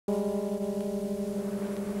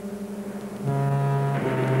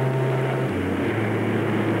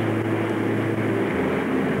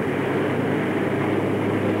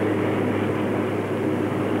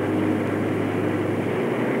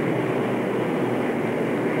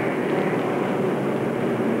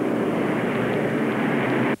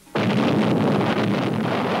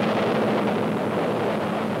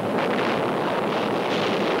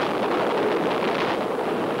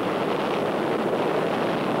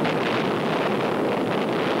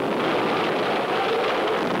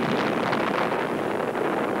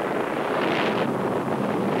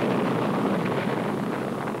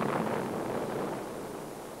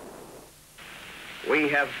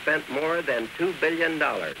have spent more than $2 billion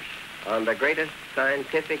on the greatest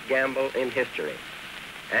scientific gamble in history,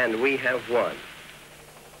 and we have won.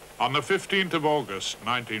 On the 15th of August,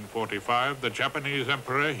 1945, the Japanese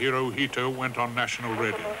Emperor Hirohito went on national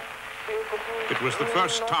radio. It was the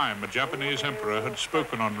first time a Japanese emperor had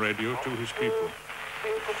spoken on radio to his people.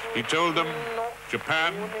 He told them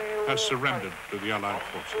Japan has surrendered to the Allied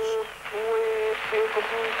forces.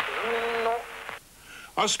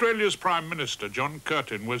 Australia's Prime Minister, John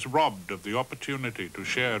Curtin, was robbed of the opportunity to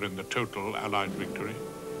share in the total Allied victory,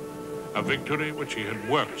 a victory which he had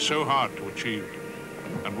worked so hard to achieve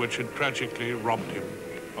and which had tragically robbed him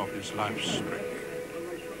of his life's strength.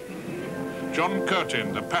 John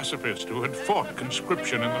Curtin, the pacifist who had fought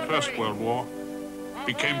conscription in the First World War,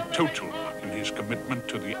 became total in his commitment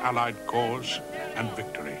to the Allied cause and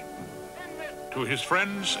victory. To his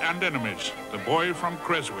friends and enemies, the boy from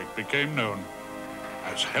Creswick became known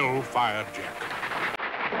as Hellfire Jack.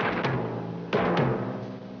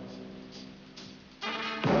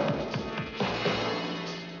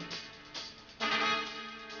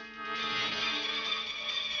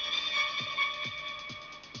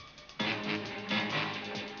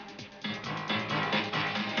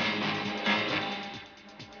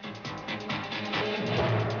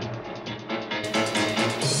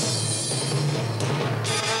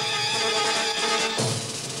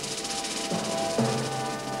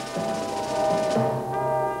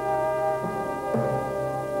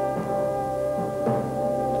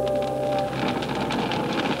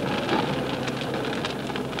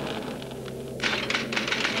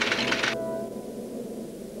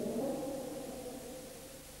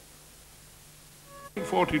 In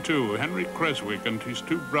 1942, Henry Creswick and his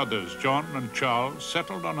two brothers, John and Charles,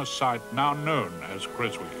 settled on a site now known as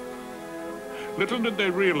Creswick. Little did they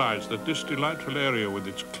realize that this delightful area with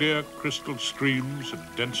its clear crystal streams and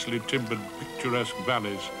densely timbered picturesque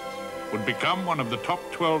valleys would become one of the top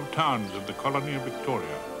 12 towns of the colony of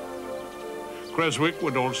Victoria. Creswick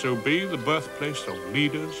would also be the birthplace of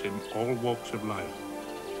leaders in all walks of life.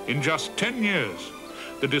 In just 10 years,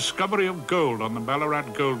 the discovery of gold on the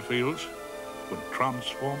Ballarat goldfields would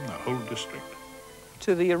transform the whole district.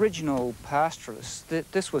 To the original pastoralists,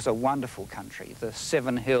 this was a wonderful country. The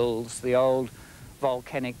Seven Hills, the old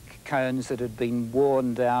volcanic cones that had been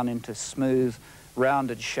worn down into smooth,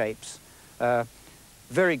 rounded shapes,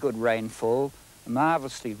 very good rainfall,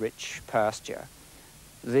 marvellously rich pasture.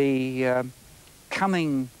 The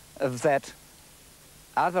coming of that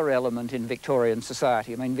other element in Victorian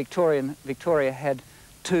society. I mean, Victoria had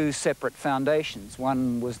two separate foundations.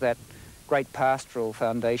 One was that great pastoral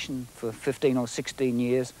foundation for 15 or 16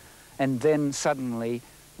 years, and then suddenly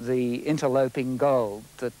the interloping gold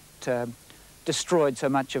that destroyed so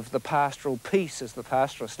much of the pastoral peace, as the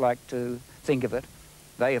pastoralists like to think of it.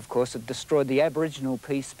 They, of course, had destroyed the Aboriginal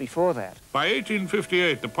peace before that. By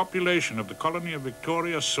 1858, the population of the colony of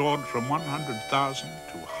Victoria soared from 100,000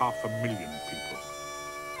 to 500,000 people.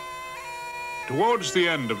 Towards the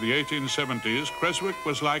end of the 1870s, Creswick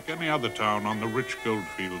was like any other town on the rich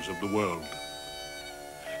goldfields of the world.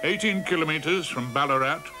 18 kilometers from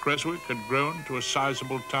Ballarat, Creswick had grown to a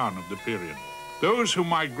sizable town of the period. Those who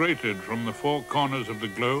migrated from the four corners of the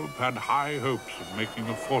globe had high hopes of making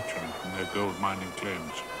a fortune from their gold mining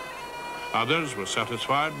claims. Others were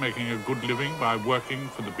satisfied making a good living by working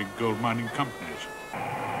for the big gold mining companies.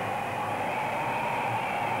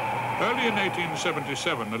 Early in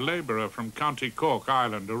 1877, a labourer from County Cork,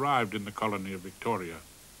 Ireland, arrived in the colony of Victoria.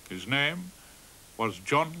 His name was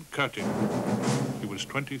John Curtin. He was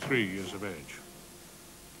 23 years of age.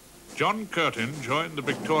 John Curtin joined the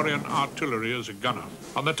Victorian artillery as a gunner.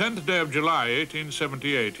 On the 10th day of July,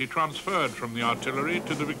 1878, he transferred from the artillery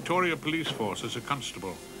to the Victoria Police Force as a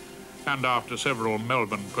constable. And after several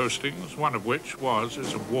Melbourne postings, one of which was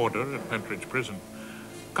as a warder at Pentridge Prison,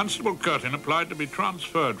 Constable Curtin applied to be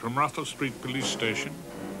transferred from Russell Street Police Station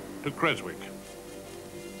to Creswick.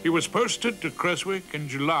 He was posted to Creswick in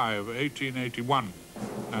July of 1881,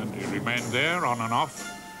 and he remained there on and off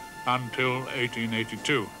until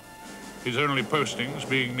 1882, his only postings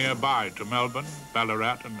being nearby to Melbourne,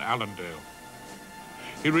 Ballarat and Allendale.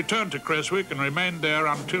 He returned to Creswick and remained there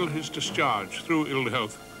until his discharge through ill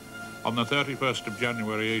health on the 31st of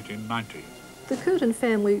January 1890. The Curtin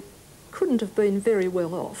family couldn't have been very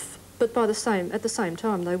well off, but at the same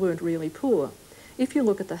time they weren't really poor. If you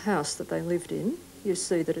look at the house that they lived in, you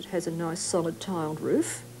see that it has a nice solid tiled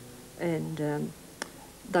roof, and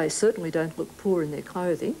they certainly don't look poor in their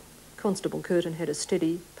clothing. Constable Curtin had a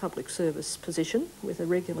steady public service position with a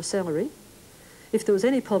regular salary. If there was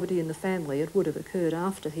any poverty in the family, it would have occurred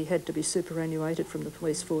after he had to be superannuated from the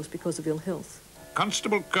police force because of ill health.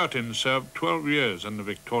 Constable Curtin served 12 years in the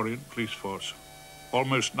Victorian police force,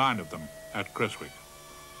 almost 9 of them at Creswick.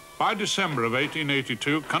 By December of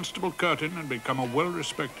 1882, Constable Curtin had become a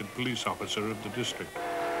well-respected police officer of the district.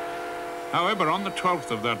 However, on the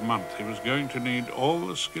 12th of that month, he was going to need all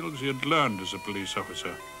the skills he had learned as a police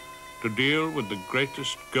officer to deal with the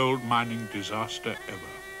greatest gold mining disaster ever.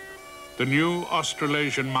 The new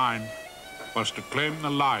Australasian mine was to claim the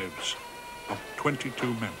lives of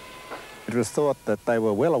 22 men. It was thought that they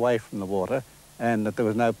were well away from the water and that there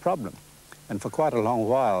was no problem. And for quite a long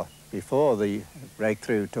while before the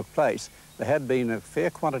breakthrough took place, there had been a fair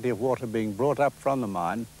quantity of water being brought up from the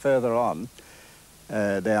mine further on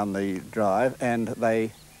down the drive, and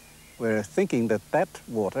they were thinking that that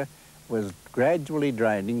water was gradually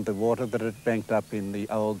draining the water that had banked up in the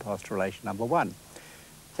old Australasian number 1.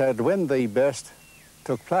 So when the burst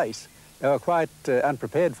took place, they were quite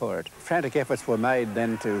unprepared for it. Frantic efforts were made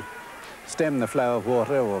then to stem the flow of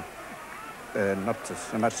water, or not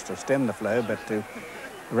so much to stem the flow, but to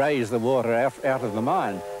raise the water out of the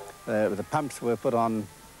mine. The pumps were put on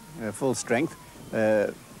full strength.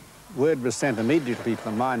 Word was sent immediately to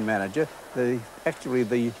the mine manager.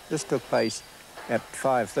 This took place at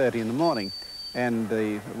 5:30 in the morning, and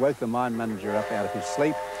they woke the mine manager up out of his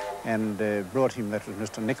sleep and brought him, that was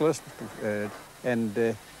Mr. Nicholas,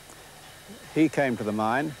 and he came to the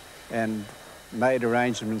mine and made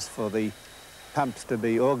arrangements for the pumps to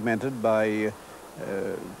be augmented by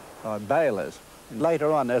balers. And later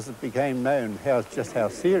on, as it became known just how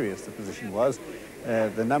serious the position was,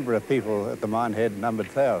 the number of people at the mine head numbered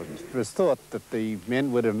thousands. It was thought that the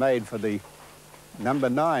men would have made for the number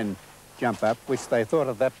 9 jump up, which they thought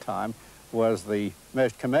at that time was the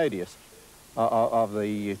most commodious of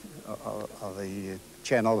the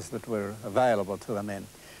channels that were available to the men.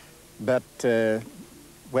 But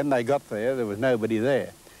when they got there, there was nobody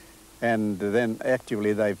there. And then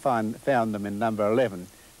actually they found them in number 11.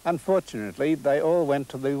 Unfortunately, they all went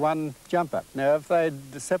to the one jump up. Now, if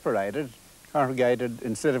they'd separated, congregated,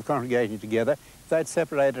 instead of congregating together, if they'd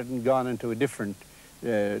separated and gone into a different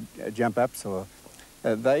jump ups, or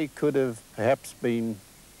they could have perhaps been,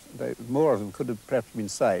 more of them could have perhaps been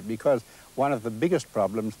saved, because one of the biggest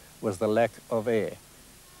problems was the lack of air.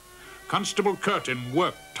 Constable Curtin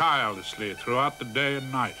worked tirelessly throughout the day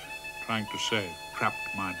and night, trying to save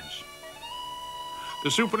trapped miners. The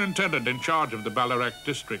superintendent in charge of the Ballarat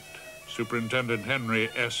district, Superintendent Henry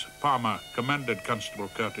S. Palmer, commended Constable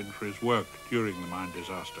Curtin for his work during the mine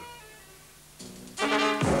disaster.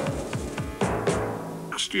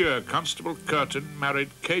 Next year, Constable Curtin married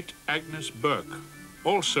Kate Agnes Burke,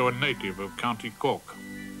 also a native of County Cork.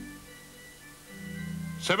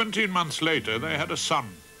 17 months later, they had a son,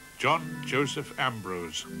 John Joseph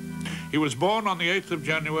Ambrose. He was born on the 8th of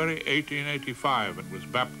January, 1885, and was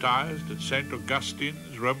baptized at St.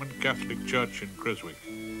 Augustine's Roman Catholic Church in Creswick.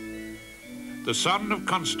 The son of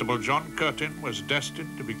Constable John Curtin was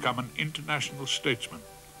destined to become an international statesman,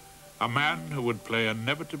 a man who would play a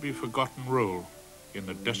never-to-be-forgotten role in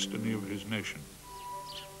the destiny of his nation.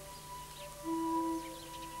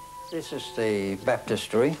 This is the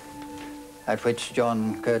baptistry at which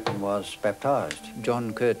John Curtin was baptized.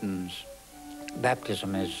 John Curtin's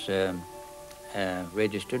baptism is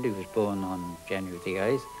registered. He was born on January the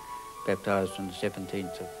 8th, baptized on the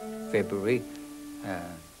 17th of February.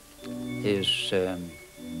 His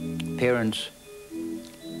parents,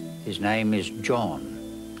 his name is John.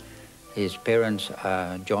 His parents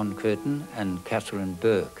are John Curtin and Catherine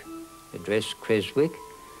Burke. Address Creswick,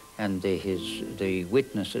 and the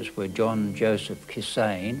witnesses were John Joseph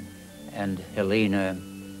Kissane and Helena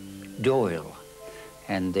Doyle.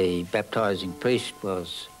 And the baptizing priest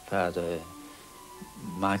was Father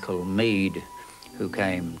Michael Mead, who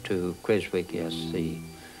came to Creswick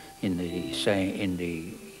in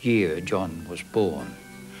the year John was born.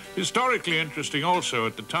 Historically interesting also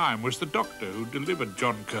at the time was the doctor who delivered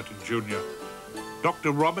John Curtin Jr.,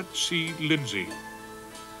 Dr. Robert C. Lindsay.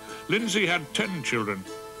 Lindsay had 10 children,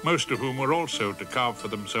 most of whom were also to carve for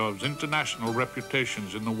themselves international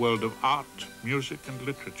reputations in the world of art, music, and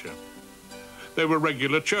literature. They were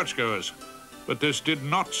regular churchgoers, but this did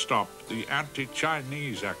not stop the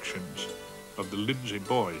anti-Chinese actions of the Lindsay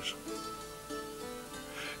boys.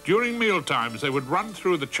 During mealtimes, they would run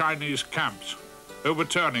through the Chinese camps,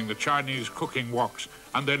 overturning the Chinese cooking woks,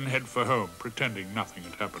 and then head for home, pretending nothing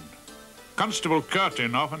had happened. Constable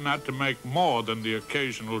Curtin often had to make more than the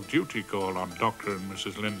occasional duty call on Dr. and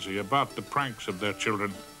Mrs. Lindsay about the pranks of their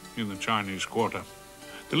children in the Chinese quarter.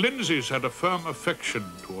 The Lindsays had a firm affection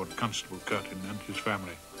toward Constable Curtin and his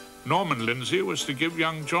family. Norman Lindsay was to give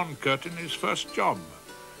young John Curtin his first job,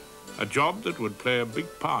 a job that would play a big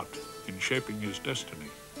part in shaping his destiny.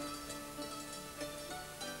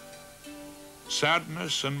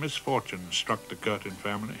 Sadness and misfortune struck the Curtin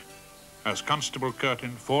family as Constable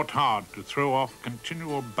Curtin fought hard to throw off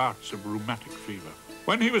continual bouts of rheumatic fever.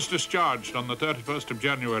 When he was discharged on the 31st of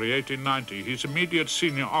January 1890, his immediate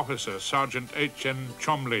senior officer, Sergeant H.N.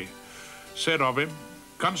 Chomley, said of him,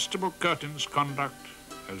 "Constable Curtin's conduct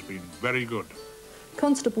has been very good."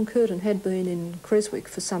 Constable Curtin had been in Creswick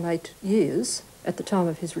for some 8 years at the time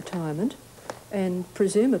of his retirement, and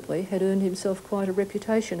presumably had earned himself quite a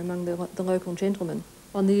reputation among the local gentlemen.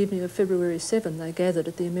 On the evening of February 7, they gathered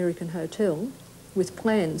at the American Hotel with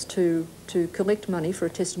plans to collect money for a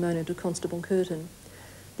testimonial to Constable Curtin.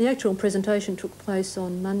 The actual presentation took place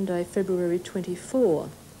on Monday, February 24,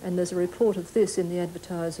 and there's a report of this in the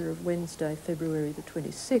Advertiser of Wednesday, February the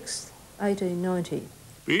 26th, 1890.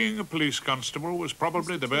 Being a police constable was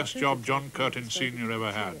probably the best job John Curtin Sr.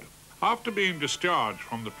 ever had. After being discharged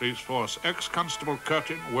from the police force, ex-Constable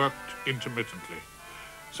Curtin worked intermittently.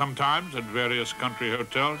 Sometimes at various country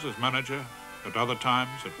hotels as manager, at other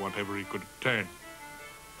times at whatever he could obtain.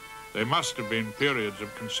 They must have been periods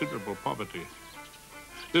of considerable poverty.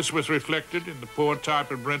 This was reflected in the poor type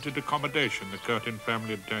of rented accommodation the Curtin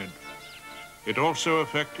family obtained. It also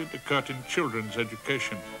affected the Curtin children's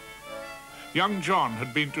education. Young John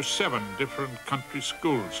had been to 7 different country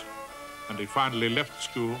schools, and he finally left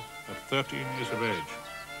school at 13 years of age.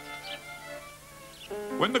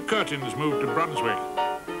 When the Curtins moved to Brunswick,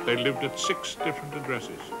 they lived at 6 different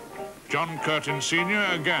addresses. John Curtin Sr.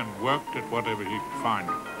 again worked at whatever he could find.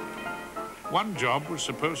 One job was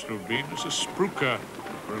supposed to have been as a spruiker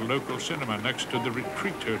for a local cinema next to the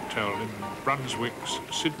Retreat Hotel in Brunswick's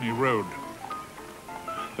Sydney Road.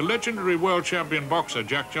 The legendary world champion boxer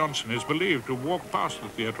Jack Johnson is believed to have walked past the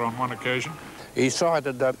theatre on one occasion. He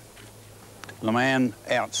sighted the man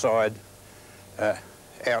outside the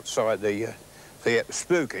theatre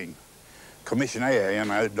spooking. Commissioner, you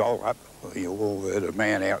know, dolled up. You all heard a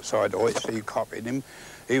man outside the hoist. He copied him.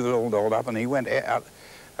 He was all dolled up, and he went out,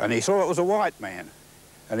 and he saw it was a white man.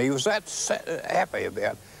 And he was that happy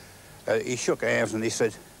about it. He shook hands and he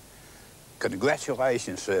said,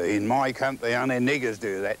 "Congratulations, sir. In my country, only niggers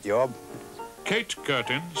do that job." Kate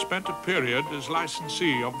Curtin spent a period as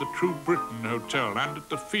licensee of the True Britain Hotel and at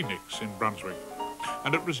the Phoenix in Brunswick.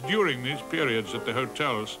 And it was during these periods at the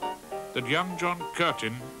hotels that young John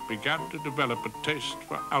Curtin began to develop a taste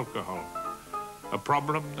for alcohol, a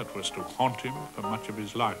problem that was to haunt him for much of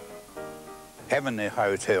his life. Having the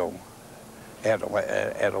hotel had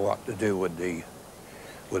a lot to do with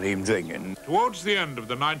him drinking. Towards the end of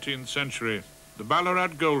the 19th century, the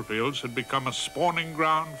Ballarat goldfields had become a spawning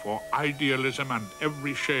ground for idealism and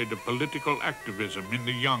every shade of political activism in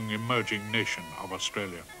the young emerging nation of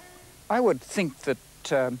Australia. I would think that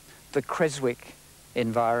the Creswick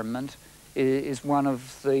environment is one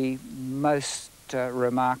of the most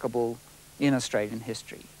remarkable in Australian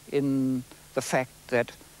history, in the fact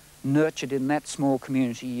that nurtured in that small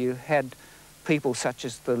community you had people such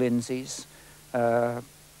as the Lindsays.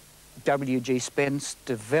 W.G. Spence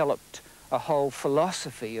developed a whole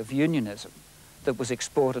philosophy of unionism that was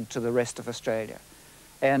exported to the rest of Australia.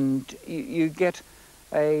 And you get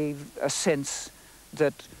a sense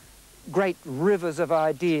that great rivers of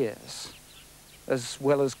ideas, as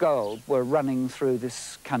well as gold, were running through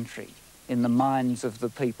this country in the minds of the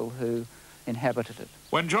people who inhabited it.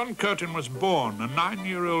 When John Curtin was born, a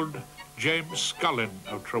 9-year-old James Scullin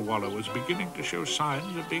of Trawalla was beginning to show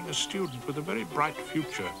signs of being a student with a very bright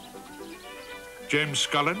future. James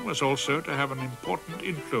Scullin was also to have an important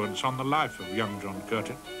influence on the life of young John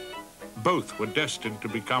Curtin. Both were destined to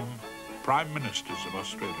become Prime Ministers of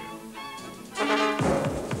Australia.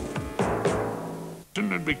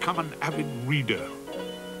 Curtin had become an avid reader.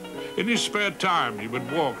 In his spare time, he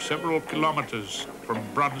would walk several kilometres from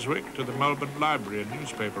Brunswick to the Melbourne Library and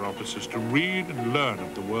newspaper offices to read and learn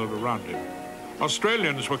of the world around him.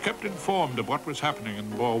 Australians were kept informed of what was happening in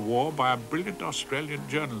the Boer War by a brilliant Australian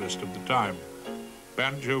journalist of the time,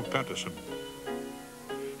 Banjo Patterson.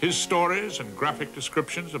 His stories and graphic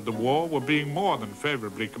descriptions of the war were being more than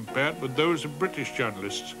favourably compared with those of British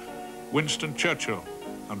journalists Winston Churchill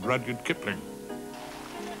and Rudyard Kipling.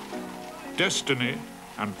 Destiny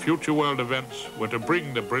and future world events were to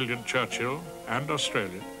bring the brilliant Churchill and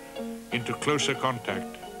Australia into closer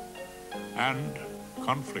contact and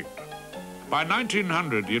conflict. By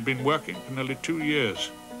 1900, he had been working for nearly 2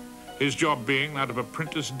 years, his job being that of a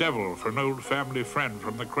printer's devil for an old family friend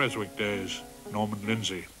from the Creswick days, Norman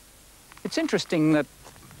Lindsay. It's interesting that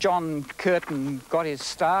John Curtin got his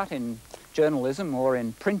start in journalism, or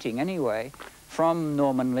in printing anyway, from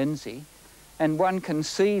Norman Lindsay, and one can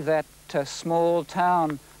see that small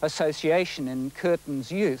town association in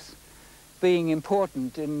Curtin's youth being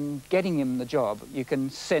important in getting him the job. You can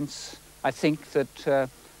sense, I think, that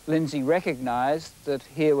Lindsay recognised that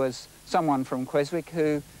here was someone from Creswick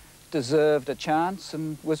who deserved a chance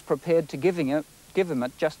and was prepared to give him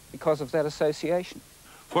it just because of that association.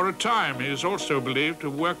 For a time, he is also believed to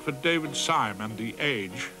have worked for David Syme and The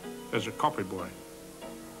Age as a copyboy.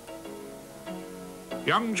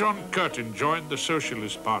 Young John Curtin joined the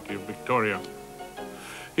Socialist Party of Victoria.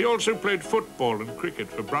 He also played football and cricket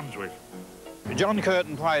for Brunswick. John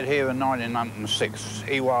Curtin played here in 1906.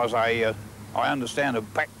 He was a, I understand, a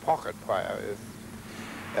back pocket player,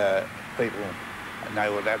 if people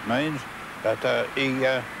know what that means. But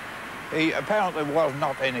he apparently was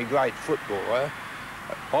not any great footballer.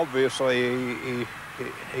 Obviously,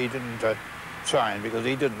 he didn't train because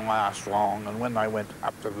he didn't last long. And when they went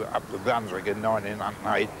up to Brunswick in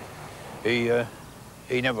 1908,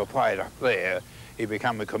 he never played up there. He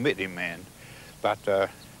became a committee man. But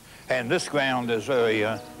and this ground is very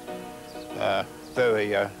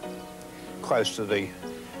close to the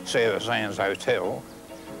Sarah Sands Hotel.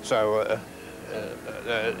 So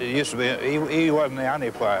it used to be, he wasn't the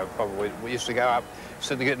only player probably. We used to go up,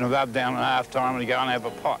 instead of getting rubbed down at half-time, and go and have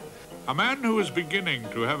a pot. A man who was beginning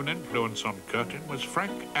to have an influence on Curtin was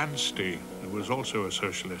Frank Anstey, who was also a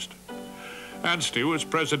socialist. Anstey was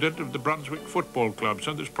president of the Brunswick Football Club,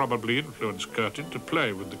 so this probably influenced Curtin to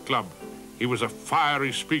play with the club. He was a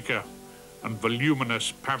fiery speaker and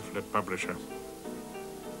voluminous pamphlet publisher.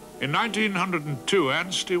 In 1902,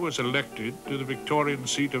 Anstey was elected to the Victorian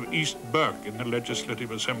seat of East Burke in the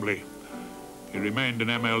Legislative Assembly. He remained an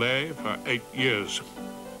MLA for 8 years.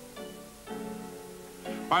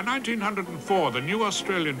 By 1904, the new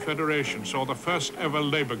Australian Federation saw the first ever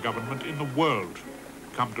Labour government in the world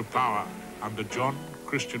come to power under John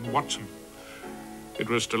Christian Watson. It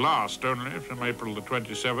was to last only from April the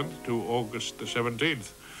 27th to August the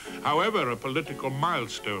 17th. However, a political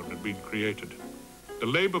milestone had been created. The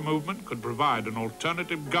Labour movement could provide an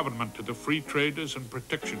alternative government to the free traders and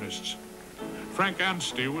protectionists. Frank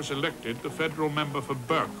Anstey was elected the federal member for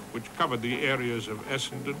Burke, which covered the areas of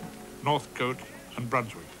Essendon, Northcote and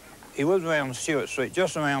Brunswick. He lived around Stewart Street,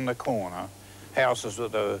 just around the corner, houses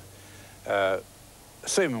that are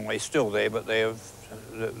seemingly still there, but they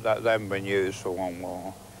haven't been used for a long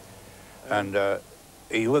while. And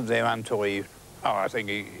he lived there until I think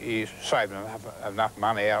he saved enough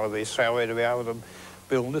money out of his salary to be able to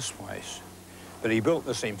build this place. But he built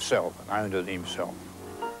this himself and owned it himself.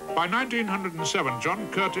 By 1907, John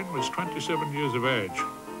Curtin was 27 years of age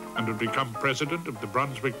and had become president of the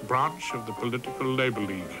Brunswick branch of the Political Labour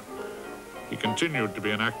League. He continued to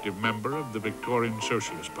be an active member of the Victorian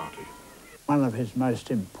Socialist Party. One of his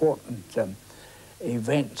most important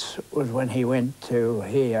events was when he went to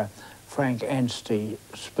hear Frank Anstey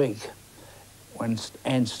speak, when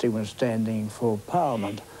Anstey was standing for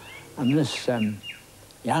Parliament. And this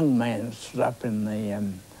young man stood up in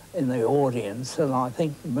the audience and I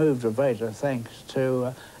think moved a vote of thanks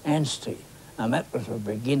to Anstey. And that was the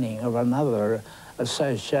beginning of another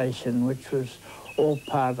association which was all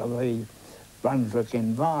part of the Brunswick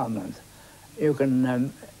environment. You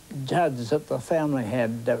can judge that the family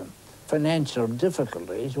had financial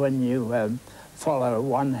difficulties when you follow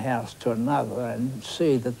one house to another and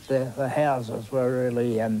see that the houses were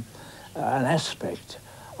really an aspect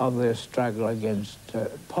of their struggle against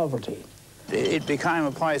poverty. It became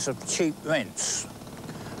a place of cheap rents,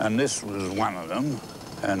 and this was one of them,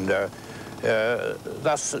 and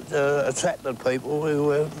thus attracted people who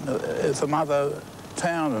were from other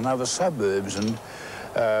towns and other suburbs. And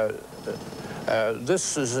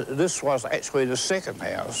this was actually the second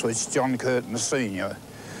house which John Curtin Sr.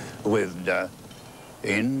 lived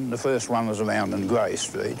in. The first one was around in Grey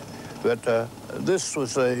Street, but this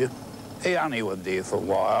was he only lived there for a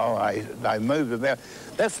while. They moved about.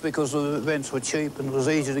 That's because the rents were cheap and it was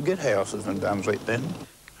easy to get houses in Brunswick then.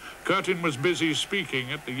 Curtin was busy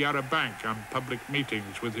speaking at the Yarra Bank on public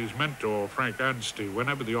meetings with his mentor, Frank Anstey,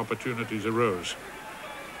 whenever the opportunities arose.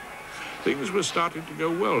 Things were starting to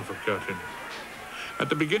go well for Curtin. At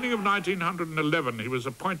the beginning of 1911, he was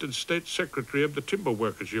appointed State Secretary of the Timber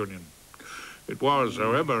Workers' Union. It was,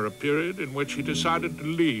 however, a period in which he decided to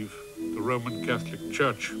leave the Roman Catholic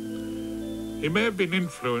Church. He may have been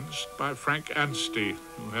influenced by Frank Anstey,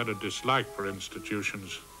 who had a dislike for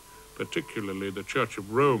institutions, particularly the Church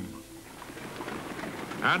of Rome.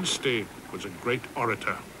 Anstey was a great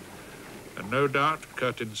orator, and no doubt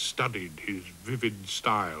Curtin studied his vivid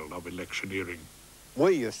style of electioneering.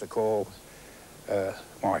 We used to call,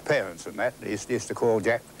 my parents and that, used to call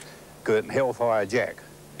Jack Curtin Hellfire Jack.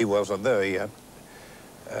 He was a very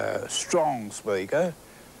strong speaker,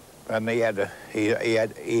 And he had that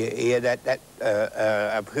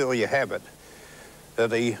a peculiar habit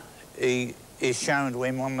that he is shown to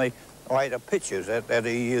him on the later pictures that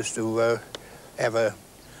he used to have a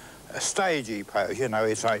stagey pose. You know,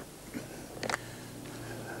 he'd say,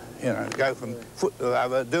 you know, go from foot to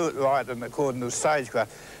other, do it right and according to the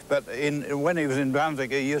stagecraft. But when he was in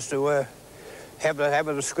Brunswick, he used to have a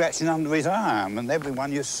habit of scratching under his arm, and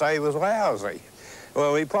everyone used to say he was lousy.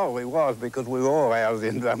 Well, he probably was, because we were all lousy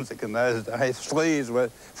in Brunswick in those days. Fleas was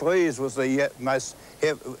the most,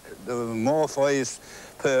 there were more fleas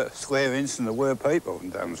per square inch than there were people in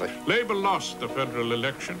Brunswick. Labour lost the federal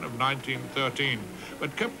election of 1913,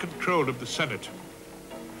 but kept control of the Senate.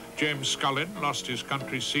 James Scullin lost his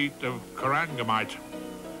country seat of Corangamite.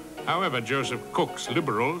 However, Joseph Cook's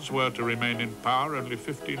Liberals were to remain in power only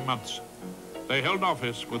 15 months. They held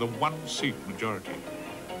office with a one-seat majority.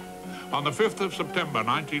 On the 5th of September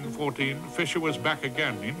 1914, Fisher was back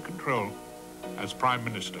again in control as Prime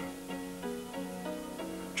Minister.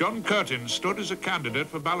 John Curtin stood as a candidate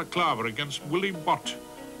for Balaclava against Willie Watt,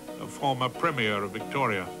 a former Premier of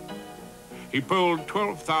Victoria. He polled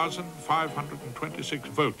 12,526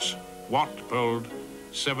 votes. Watt polled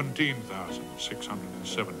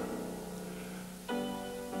 17,607.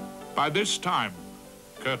 By this time,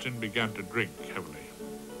 Curtin began to drink heavily.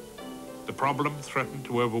 The problem threatened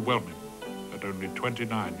to overwhelm him at only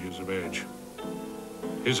 29 years of age.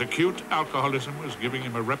 His acute alcoholism was giving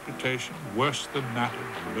him a reputation worse than that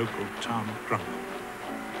of the local town drunk.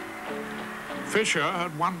 Fisher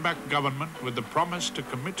had won back government with the promise to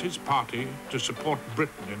commit his party to support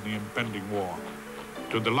Britain in the impending war,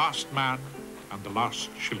 to the last man and the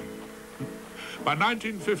last shilling. By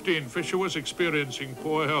 1915, Fisher was experiencing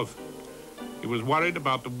poor health. He was worried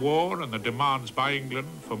about the war and the demands by England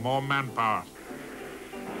for more manpower.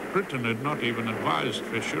 Britain had not even advised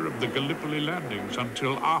Fisher of the Gallipoli landings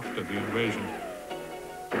until after the invasion.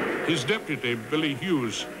 His deputy, Billy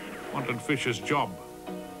Hughes, wanted Fisher's job,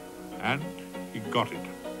 and he got it.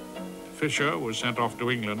 Fisher was sent off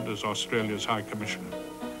to England as Australia's High Commissioner.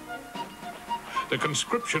 The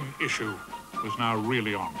conscription issue was now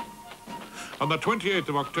really on. On the 28th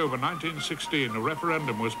of October 1916, a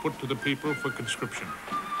referendum was put to the people for conscription.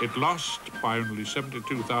 It lost by only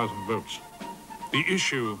 72,000 votes. The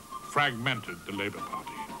issue fragmented the Labour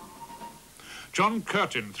Party. John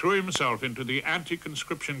Curtin threw himself into the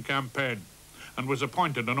anti-conscription campaign and was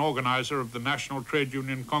appointed an organizer of the National Trade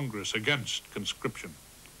Union Congress against conscription.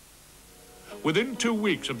 Within 2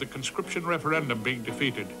 weeks of the conscription referendum being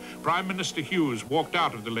defeated, Prime Minister Hughes walked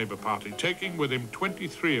out of the Labour Party, taking with him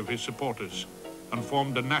 23 of his supporters, and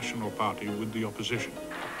formed a national party with the opposition.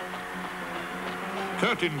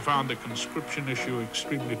 Curtin found the conscription issue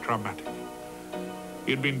extremely traumatic.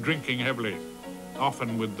 He had been drinking heavily,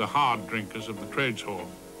 often with the hard drinkers of the trades hall.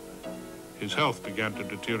 His health began to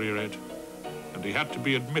deteriorate, and he had to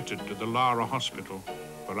be admitted to the Lara Hospital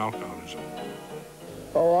for alcoholism.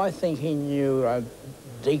 Oh, I think he knew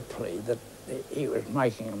deeply that he was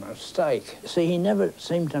making a mistake. See, he never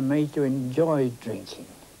seemed to me to enjoy drinking.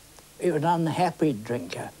 He was an unhappy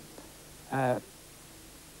drinker.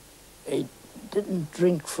 He didn't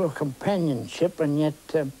drink for companionship, and yet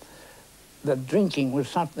the drinking was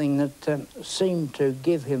something that seemed to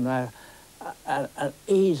give him an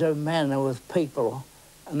ease of manner with people,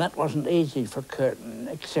 and that wasn't easy for Curtin,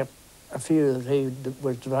 except a few that he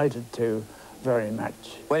was devoted to very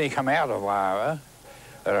much. When he came out of Lara,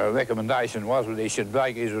 the recommendation was that he should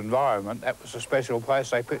break his environment. That was a special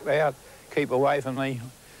place they picked out, keep away from the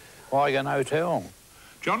Wigan Hotel.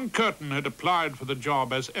 John Curtin had applied for the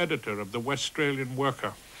job as editor of the Westphalian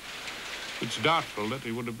Worker. It's doubtful that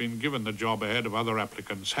he would have been given the job ahead of other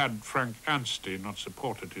applicants had Frank Anstey not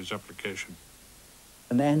supported his application.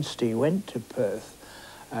 And Anstey went to Perth,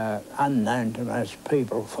 unknown to most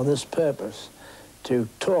people, for this purpose, to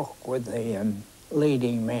talk with the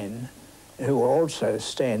leading men who were also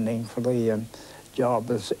standing for the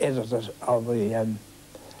job as editors of the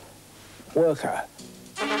Worker.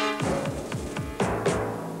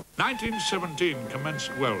 1917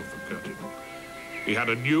 commenced well for Curtin. He had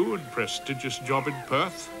a new and prestigious job in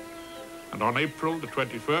Perth, and on April the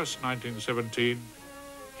 21st, 1917,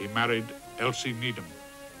 he married Elsie Needham.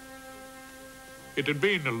 It had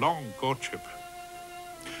been a long courtship.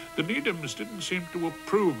 The Needhams didn't seem to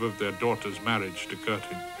approve of their daughter's marriage to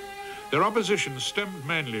Curtin. Their opposition stemmed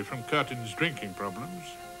mainly from Curtin's drinking problems,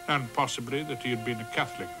 and possibly that he had been a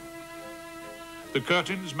Catholic. The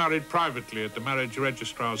Curtins married privately at the marriage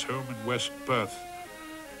registrar's home in West Perth.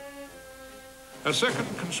 A second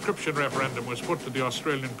conscription referendum was put to the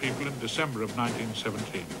Australian people in December of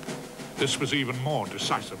 1917. This was even more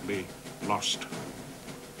decisively lost.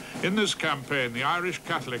 In this campaign, the Irish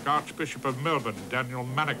Catholic Archbishop of Melbourne, Daniel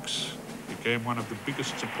Mannix, became one of the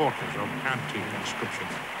biggest supporters of anti-conscription.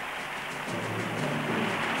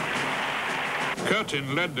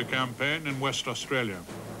 Curtin led the campaign in West Australia.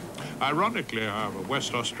 Ironically, however,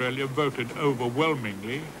 West Australia voted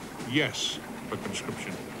overwhelmingly yes for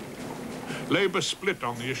conscription. Labour split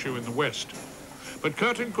on the issue in the West, but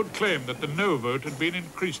Curtin could claim that the no vote had been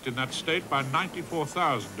increased in that state by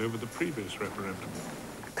 94,000 over the previous referendum.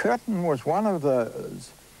 Curtin was one of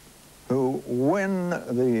those who, when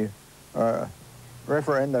the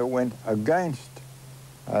referenda went against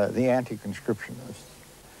the anti-conscriptionists,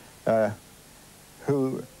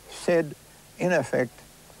 who said, in effect,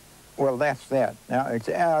 well, that's that. Now, it's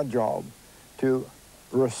our job to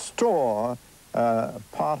restore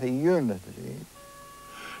party unity.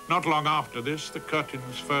 Not long after this, the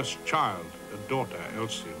Curtins' first child, a daughter,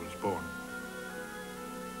 Elsie, was born.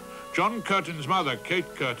 John Curtin's mother,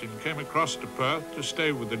 Kate Curtin, came across to Perth to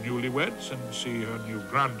stay with the newlyweds and see her new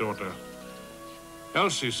granddaughter.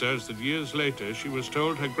 Elsie says that years later she was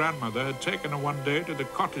told her grandmother had taken her one day to the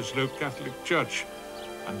Cottesloe Catholic Church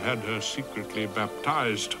and had her secretly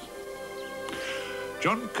baptized.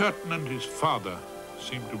 John Curtin and his father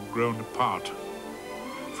seemed to have grown apart.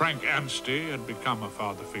 Frank Anstey had become a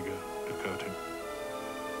father figure to Curtin.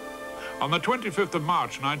 On the 25th of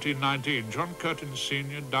March 1919, John Curtin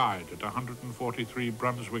Sr. died at 143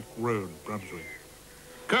 Brunswick Road, Brunswick.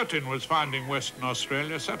 Curtin was finding Western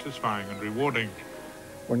Australia satisfying and rewarding.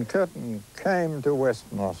 When Curtin came to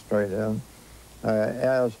Western Australia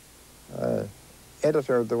as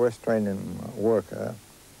editor of the West Australian Worker,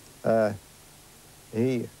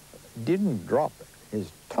 he didn't drop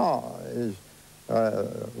his ties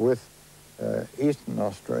with Eastern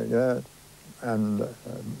Australia, and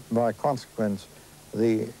by consequence,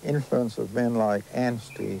 the influence of men like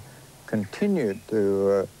Anstey continued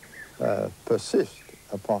to persist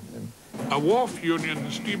upon him. A wharf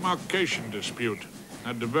union's demarcation dispute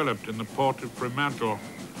had developed in the port of Fremantle,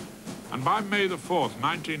 and by May the 4th,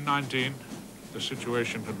 1919, the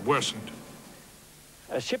situation had worsened.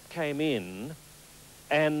 A ship came in,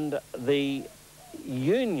 and the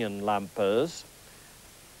union lumpers,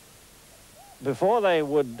 before they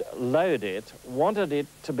would load it, wanted it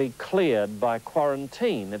to be cleared by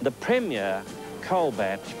quarantine. The Premier,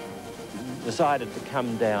 Colbatch, decided to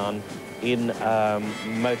come down in a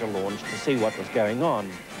motor launch to see what was going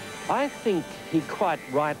on. I think he quite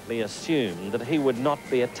rightly assumed that he would not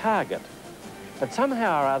be a target. But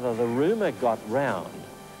somehow or other, the rumour got round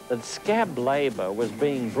that scab labour was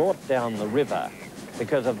being brought down the river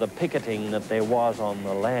because of the picketing that there was on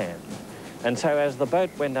the land. And so as the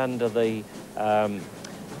boat went under the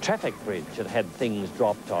traffic bridge, it had things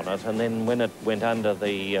dropped on it, and then when it went under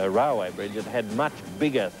the railway bridge, it had much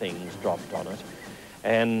bigger things dropped on it.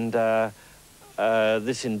 And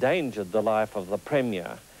this endangered the life of the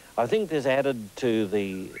Premier. I think this added to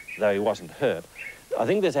the, though he wasn't hurt, I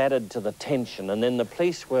think this added to the tension, and then the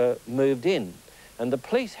police were moved in, and the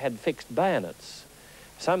police had fixed bayonets.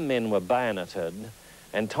 Some men were bayoneted,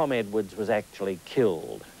 and Tom Edwards was actually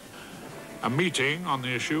killed. A meeting on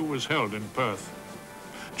the issue was held in Perth.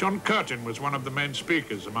 John Curtin was one of the main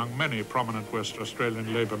speakers among many prominent West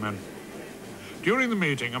Australian Labour men. During the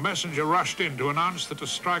meeting, a messenger rushed in to announce that a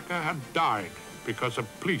striker had died because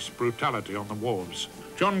of police brutality on the wharves.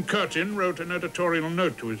 John Curtin wrote an editorial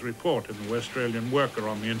note to his report in the West Australian Worker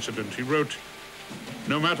on the incident. He wrote,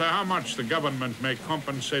 "No matter how much the government may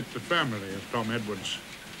compensate the family of Tom Edwards,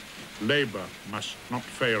 Labour must not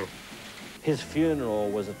fail." His funeral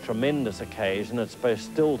was a tremendous occasion. It's supposed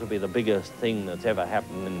still to be the biggest thing that's ever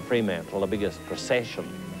happened in Fremantle, the biggest procession.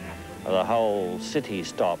 The whole city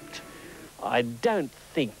stopped. I don't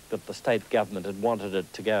think that the state government had wanted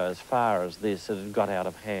it to go as far as this. It had got out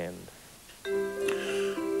of hand.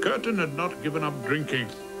 Curtin had not given up drinking.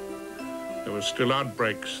 There were still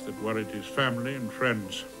outbreaks that worried his family and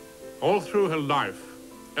friends. All through her life,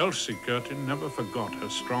 Elsie Curtin never forgot her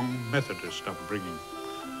strong Methodist upbringing.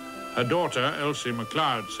 Her daughter, Elsie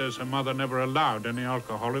MacLeod, says her mother never allowed any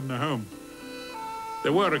alcohol in the home.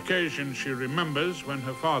 There were occasions she remembers when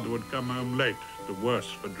her father would come home late, the worse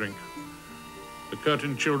for drink. The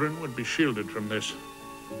Curtin children would be shielded from this.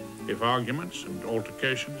 If arguments and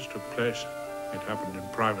altercations took place, it happened in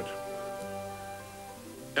private.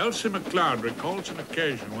 Elsie MacLeod recalls an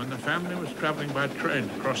occasion when the family was travelling by train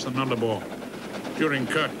across the Nullarbor during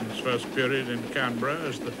Curtin's first period in Canberra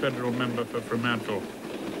as the federal member for Fremantle.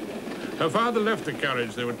 Her father left the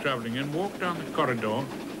carriage they were travelling in, walked down the corridor,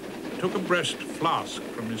 took a breast flask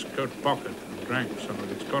from his coat pocket and drank some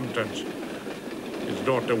of its contents. His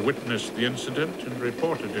daughter witnessed the incident and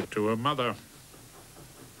reported it to her mother.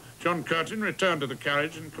 John Curtin returned to the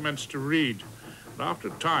carriage and commenced to read. But after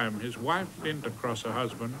a time, his wife leaned across her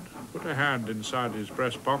husband, put her hand inside his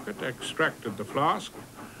breast pocket, extracted the flask,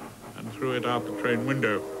 and threw it out the train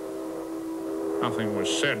window. Nothing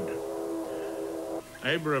was said.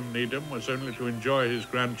 Abraham Needham was only to enjoy his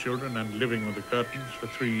grandchildren and living with the Curtins for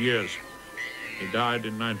 3 years. He died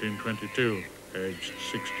in 1922, aged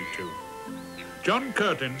 62. John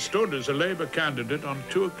Curtin stood as a Labour candidate on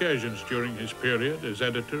 2 occasions during his period as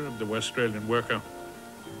editor of the Australian Worker.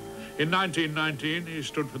 In 1919, he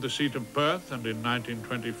stood for the seat of Perth, and in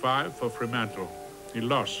 1925 for Fremantle. He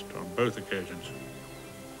lost on both occasions.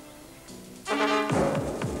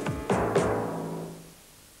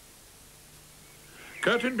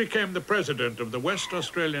 Curtin became the president of the West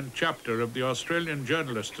Australian chapter of the Australian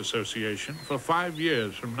Journalists Association for 5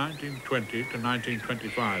 years, from 1920 to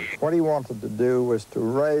 1925. What he wanted to do was to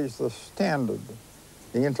raise the standard,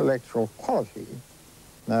 the intellectual quality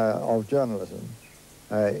of journalism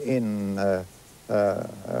in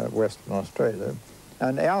Western Australia.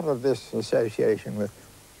 And out of this association with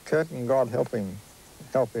Curtin, God help him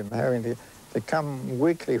having to come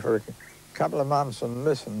weekly for a couple of months and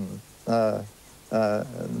listen to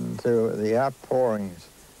the outpourings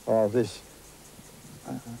of this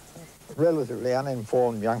relatively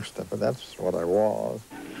uninformed youngster, but that's what I was.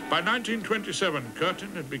 By 1927,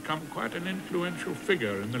 Curtin had become quite an influential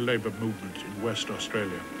figure in the Labour movement in West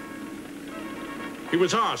Australia. He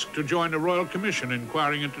was asked to join a royal commission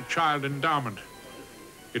inquiring into child endowment.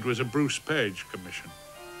 It was a Bruce Page commission.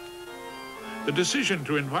 The decision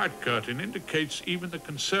to invite Curtin indicates even the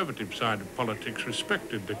conservative side of politics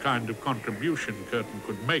respected the kind of contribution Curtin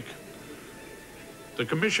could make. The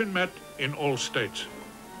commission met in all states.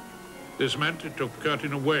 This meant it took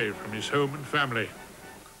Curtin away from his home and family,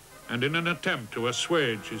 and in an attempt to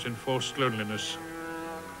assuage his enforced loneliness,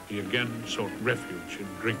 he again sought refuge in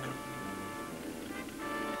drink.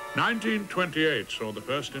 1928 saw the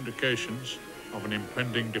first indications of an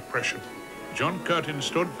impending depression. John Curtin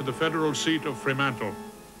stood for the federal seat of Fremantle.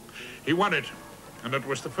 He won it, and it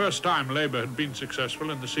was the first time Labour had been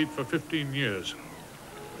successful in the seat for 15 years.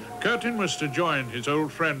 Curtin was to join his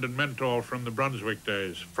old friend and mentor from the Brunswick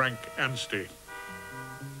days, Frank Anstey.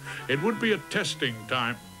 It would be a testing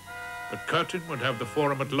time, but Curtin would have the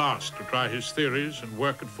forum at last to try his theories and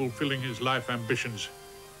work at fulfilling his life ambitions,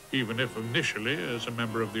 even if initially as a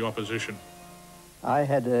member of the opposition. I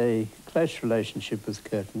had a close relationship with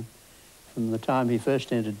Curtin from the time he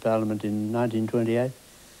first entered Parliament in 1928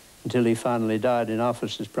 until he finally died in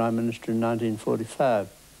office as Prime Minister in 1945.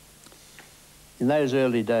 In those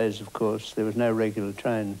early days, of course, there was no regular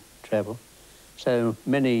train travel, so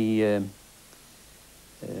many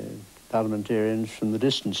parliamentarians from the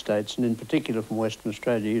distant states, and in particular from Western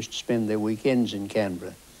Australia, used to spend their weekends in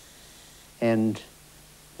Canberra. And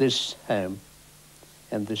this home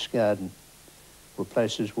and this garden were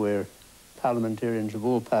places where parliamentarians of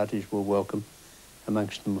all parties were welcome,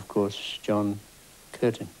 amongst them, of course, John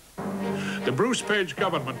Curtin. The Bruce Page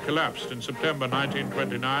government collapsed in September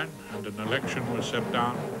 1929, and an election was set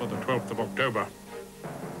down for the 12th of October.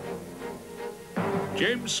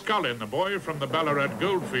 James Scullin, the boy from the Ballarat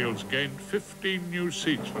goldfields, gained 15 new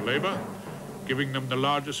seats for Labour, giving them the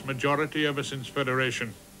largest majority ever since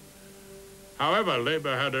Federation. However,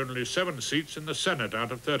 Labour had only 7 seats in the Senate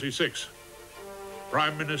out of 36.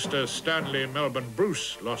 Prime Minister Stanley Melbourne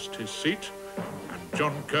Bruce lost his seat, and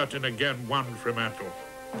John Curtin again won Fremantle,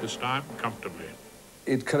 this time comfortably.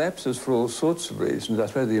 It collapses for all sorts of reasons. I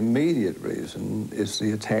suppose the immediate reason is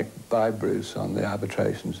the attack by Bruce on the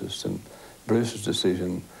arbitration system. Bruce's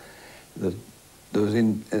decision that there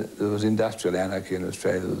was industrial anarchy in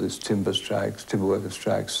Australia, there was timber strikes, timber worker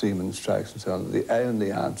strikes, seamen strikes and so on. The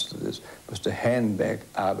only answer to this was to hand back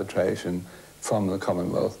arbitration from the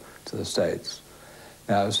Commonwealth to the states.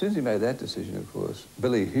 Now, as soon as he made that decision, of course,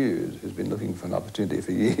 Billy Hughes, who's been looking for an opportunity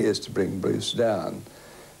for years to bring Bruce down,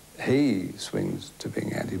 he swings to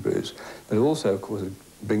being anti-Bruce. But also, of course, it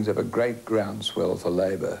brings up a great groundswell for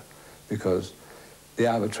Labour, because the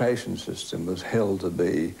arbitration system was held to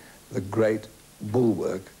be the great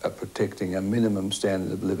bulwark of protecting a minimum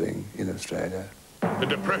standard of living in Australia. The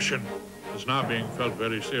Depression was now being felt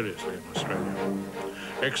very seriously in Australia.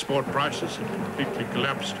 Export prices had completely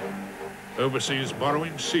collapsed. Overseas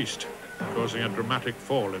borrowing ceased, causing a dramatic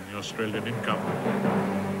fall in the Australian income.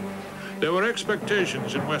 There were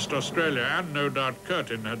expectations in West Australia, and no doubt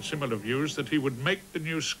Curtin had similar views, that he would make the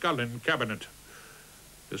new Scullin cabinet.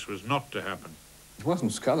 This was not to happen. It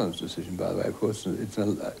wasn't Scullin's decision, by the way, of course. It's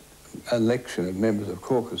an election of members of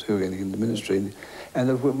caucus who are getting into the ministry.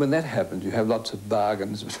 And when that happens, you have lots of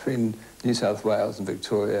bargains between New South Wales and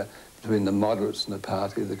Victoria. between the moderates in the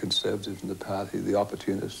party, the conservatives in the party, the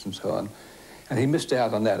opportunists and so on. And he missed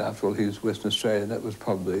out on that. After all, he was Western Australian. That was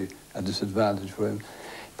probably a disadvantage for him.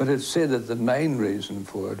 But it's said that the main reason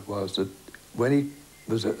for it was that when he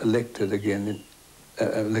was elected again,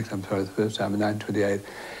 the first time in 1928,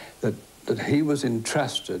 that he was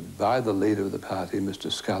entrusted by the leader of the party,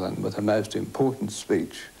 Mr. Scullin, with the most important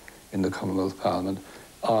speech in the Commonwealth Parliament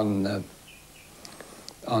on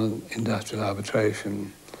industrial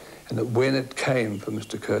arbitration, and that when it came for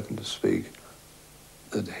Mr. Curtin to speak,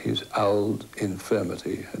 that his old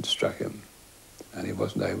infirmity had struck him, and he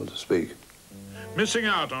wasn't able to speak. Missing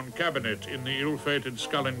out on cabinet in the ill-fated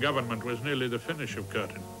Scullin government was nearly the finish of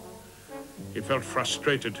Curtin. He felt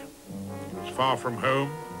frustrated. He was far from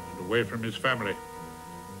home and away from his family.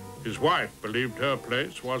 His wife believed her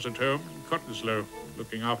place was at home in Cottesloe,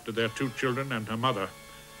 looking after their 2 children and her mother.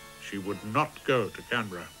 She would not go to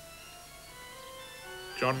Canberra.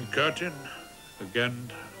 John Curtin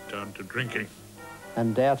again turned to drinking.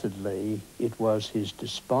 Undoubtedly, it was his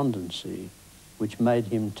despondency which made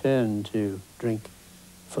him turn to drink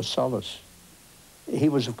for solace. He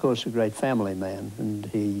was, of course, a great family man, and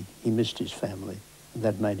he missed his family, and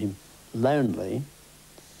that made him lonely.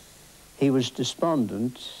 He was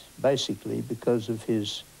despondent, basically, because of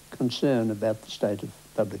his concern about the state of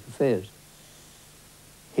public affairs.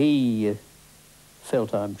 He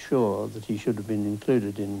felt, I'm sure, that he should have been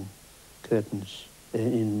included in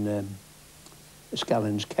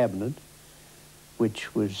Scullin's cabinet,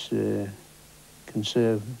 which was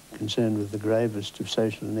concerned with the gravest of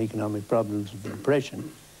social and economic problems of the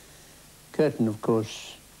Depression. Curtin, of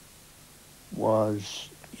course, was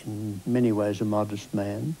in many ways a modest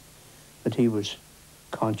man, but he was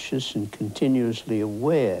conscious and continuously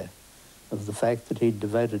aware of the fact that he'd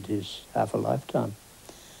devoted his half a lifetime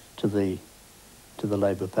to the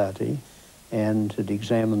Labor Party and had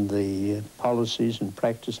examined the policies and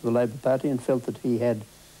practice of the Labor Party and felt that he had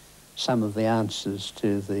some of the answers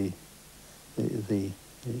to the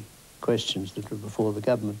questions that were before the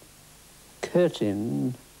government.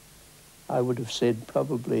 Curtin, I would have said,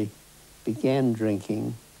 probably began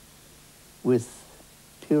drinking with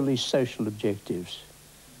purely social objectives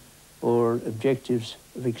or objectives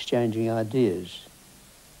of exchanging ideas.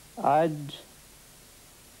 I'd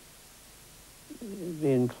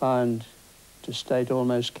be inclined to state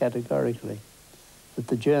almost categorically that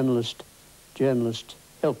the journalist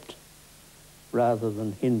helped rather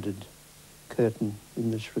than hindered Curtin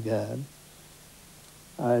in this regard.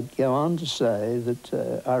 I'd go on to say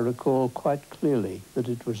that I recall quite clearly that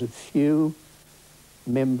it was a few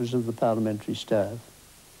members of the parliamentary staff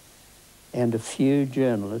and a few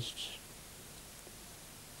journalists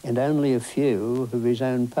and only a few of his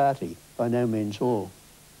own party, by no means all,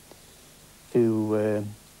 who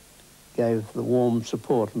gave the warm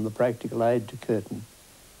support and the practical aid to Curtin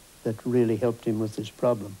that really helped him with this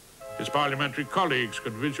problem. His parliamentary colleagues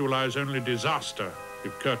could visualize only disaster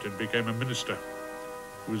if Curtin became a minister.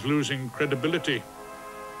 He was losing credibility,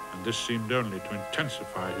 and this seemed only to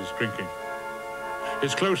intensify his drinking.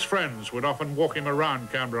 His close friends would often walk him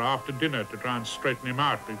around Canberra after dinner to try and straighten him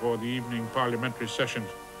out before the evening parliamentary sessions.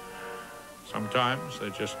 Sometimes they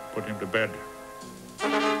just put him to bed.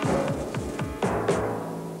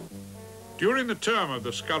 During the term of the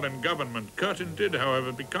Scullin government, Curtin did,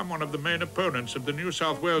 however, become one of the main opponents of the New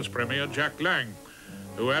South Wales Premier, Jack Lang,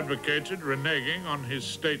 who advocated reneging on his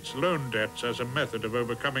state's loan debts as a method of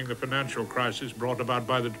overcoming the financial crisis brought about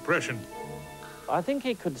by the Depression. I think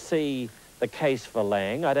he could see the case for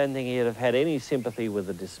Lang. I don't think he'd have had any sympathy with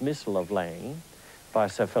the dismissal of Lang by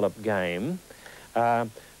Sir Philip Game. But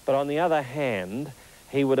on the other hand,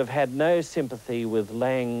 he would have had no sympathy with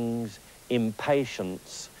Lang's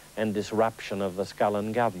impatience and disruption of the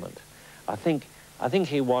Scullin government. I think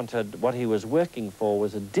he wanted, what he was working for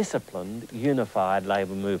was a disciplined, unified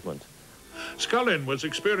labour movement. Scullin was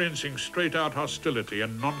experiencing straight-out hostility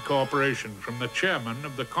and non-cooperation from the chairman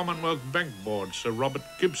of the Commonwealth Bank Board, Sir Robert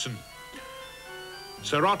Gibson.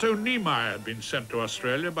 Sir Otto Niemeyer had been sent to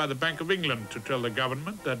Australia by the Bank of England to tell the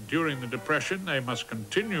government that during the Depression they must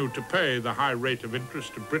continue to pay the high rate of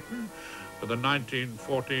interest to Britain for the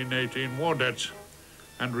 1914-18 war debts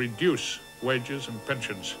and reduce wages and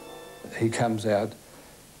pensions. He comes out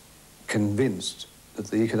convinced that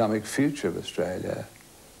the economic future of Australia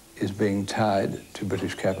is being tied to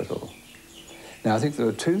British capital. Now, I think there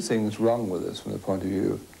are 2 things wrong with this from the point of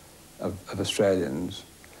view of Australians.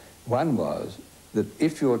 One was that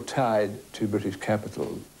if you're tied to British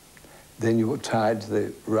capital, then you're tied to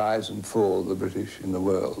the rise and fall of the British in the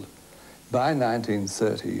world. By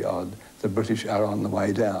 1930-odd, the British are on the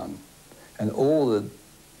way down, and all the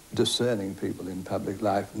discerning people in public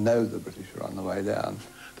life know the British are on the way down.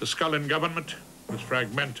 The Scullin government was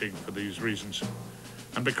fragmenting for these reasons,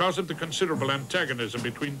 and because of the considerable antagonism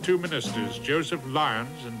between two ministers, Joseph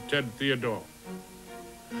Lyons and Ted Theodore.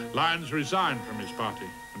 Lyons resigned from his party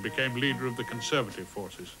and became leader of the Conservative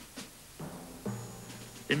forces.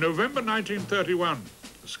 In November 1931,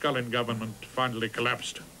 the Scullin government finally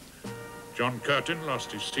collapsed. John Curtin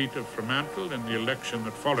lost his seat of Fremantle in the election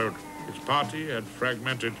that followed. His party had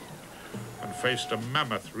fragmented and faced a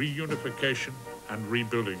mammoth reunification and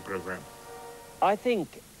rebuilding program. I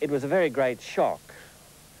think it was a very great shock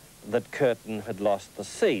that Curtin had lost the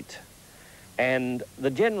seat. And the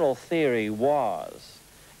general theory was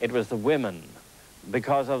it was the women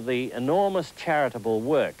because of the enormous charitable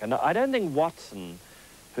work. And I don't think Watson,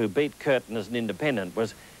 who beat Curtin as an independent,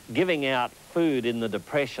 was giving out food in the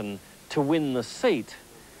Depression to win the seat.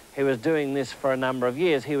 He was doing this for a number of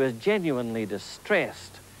years. He was genuinely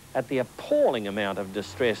distressed at the appalling amount of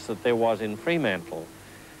distress that there was in Fremantle.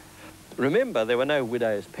 Remember, there were no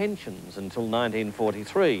widows' pensions until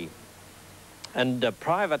 1943, and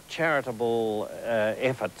private charitable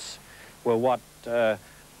efforts were what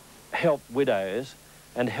helped widows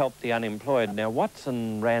and helped the unemployed. Now,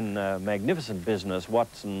 Watson ran a magnificent business,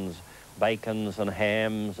 Watson's bacons and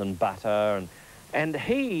hams and butter, and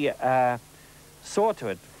he saw to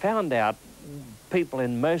it, found out people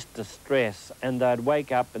in most distress, and they'd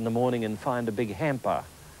wake up in the morning and find a big hamper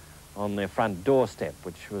on their front doorstep,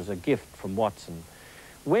 which was a gift from Watson.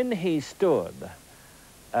 When he stood,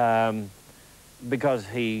 because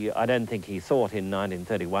I don't think he thought in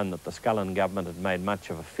 1931 that the Scullin government had made much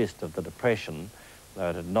of a fist of the Depression, though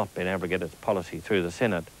it had not been able to get its policy through the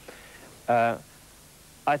Senate.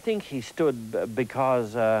 I think he stood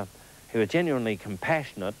because he was genuinely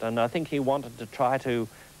compassionate, and I think he wanted to try to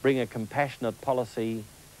bring a compassionate policy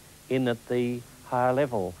in at the higher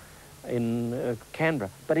level in Canberra.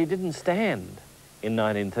 But he didn't stand in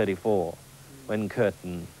 1934 when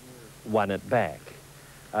Curtin won it back,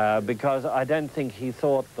 because I don't think he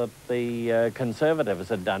thought that the Conservatives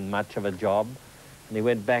had done much of a job, and he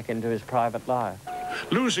went back into his private life.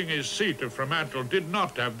 Losing his seat of Fremantle did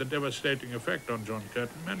not have the devastating effect on John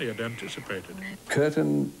Curtin many had anticipated.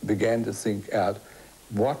 Curtin began to think out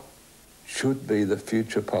what should be the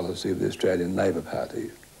future policy of the Australian Labor Party.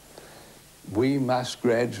 We must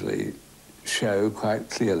gradually show quite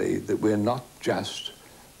clearly that we're not just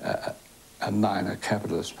a minor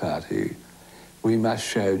capitalist party. We must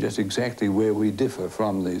show just exactly where we differ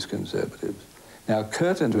from these Conservatives. Now,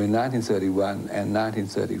 Curtin, between 1931 and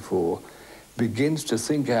 1934, begins to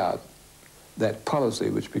think out that policy,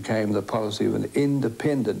 which became the policy of an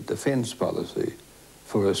independent defence policy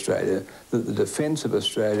for Australia, that the defence of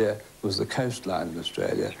Australia was the coastline of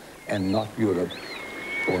Australia and not Europe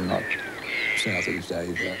or not Southeast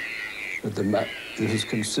Asia. But this is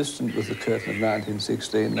consistent with the Curtin of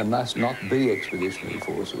 1916. There must not be expeditionary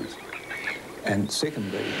forces. And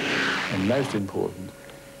secondly, and most important,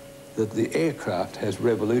 that the aircraft has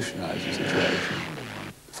revolutionised the situation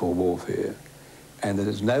for warfare, and that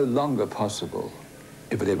it's no longer possible,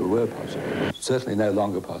 if it ever were possible, certainly no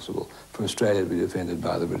longer possible, for Australia to be defended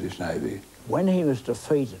by the British Navy. When he was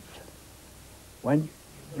defeated, when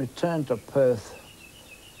he returned to Perth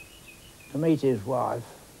to meet his wife,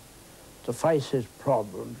 to face his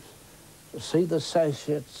problems, to see the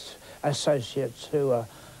associates who were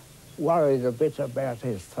worried a bit about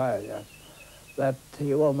his failure, that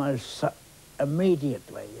he almost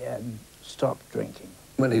immediately stopped drinking.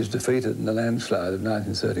 When he's defeated in the landslide of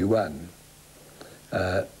 1931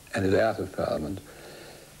 and is out of Parliament,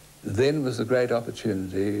 then was the great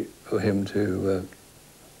opportunity for him to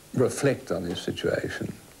reflect on his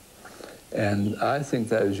situation. And I think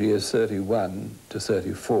those years 31 to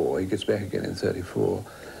 34, he gets back again in 34,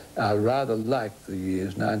 are rather like the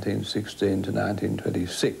years 1916 to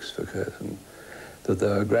 1926 for Curtin, that they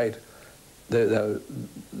were great, they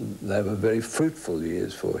were very fruitful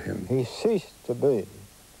years for him. He ceased to be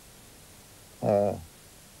an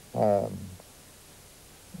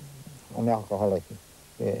alcoholic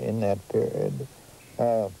in that period,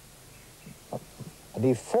 and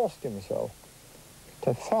he forced himself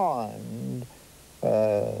to find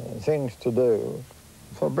things to do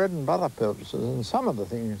for bread and butter purposes, and some of the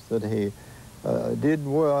things that he did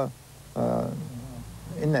were,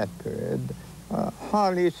 in that period,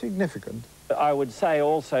 highly significant. I would say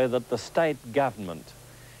also that the state government,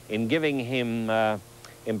 in giving him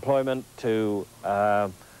employment to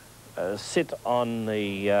sit on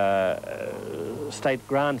the State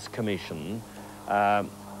Grants Commission,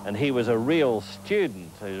 and he was a real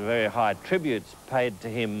student. There was very high tributes paid to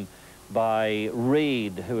him by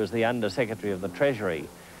Reid, who was the Under-Secretary of the Treasury.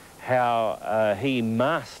 how he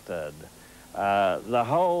mastered the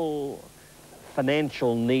whole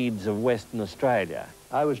financial needs of Western Australia.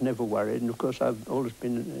 I was never worried, and of course I've always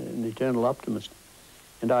been an eternal optimist,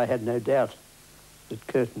 and I had no doubt that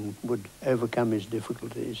Curtin would overcome his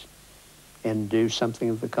difficulties and do something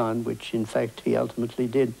of the kind which, in fact, he ultimately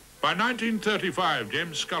did. By 1935,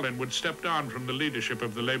 James Scullin would step down from the leadership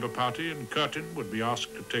of the Labour Party and Curtin would be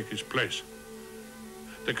asked to take his place.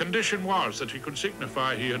 The condition was that he could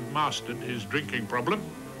signify he had mastered his drinking problem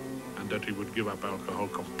and that he would give up alcohol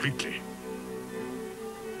completely.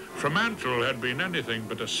 Fremantle had been anything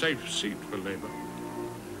but a safe seat for Labour.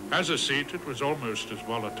 As a seat, it was almost as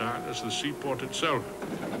volatile as the seaport itself.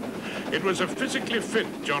 It was a physically fit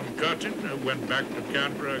John Curtin who went back to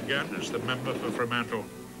Canberra again as the member for Fremantle.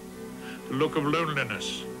 The look of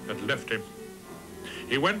loneliness had left him.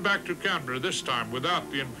 He went back to Canberra this time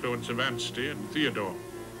without the influence of Anstey and Theodore.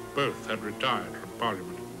 Both had retired from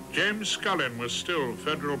Parliament. James Scullin was still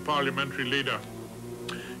federal parliamentary leader.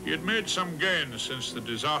 He had made some gains since the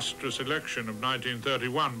disastrous election of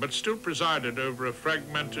 1931, but still presided over a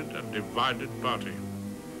fragmented and divided party.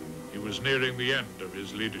 He was nearing the end of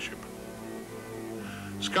his leadership.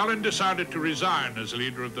 Scullin decided to resign as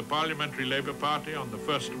leader of the Parliamentary Labour Party on the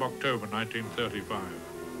 1st of October 1935.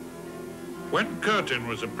 When Curtin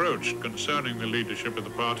was approached concerning the leadership of the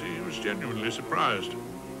party, he was genuinely surprised.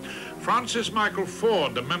 Francis Michael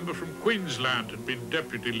Ford, a member from Queensland, had been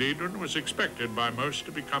deputy leader and was expected by most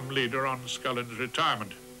to become leader on Scullin's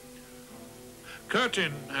retirement.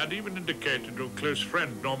 Curtin had even indicated to a close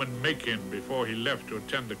friend, Norman Makin, before he left to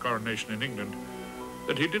attend the coronation in England,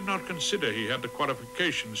 that he did not consider he had the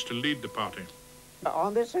qualifications to lead the party.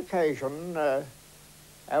 On this occasion,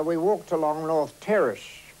 we walked along North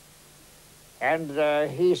Terrace, and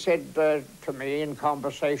he said to me in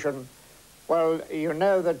conversation, "Well, you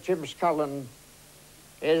know that Jim Scullin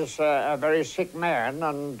is a very sick man,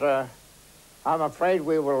 and I'm afraid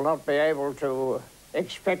we will not be able to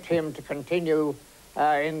expect him to continue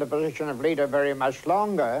in the position of leader very much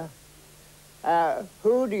longer.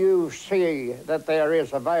 Who do you see that there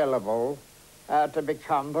is available to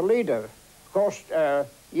become the leader? Of course,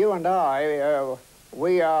 you and I,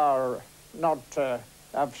 we are not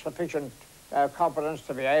of sufficient competence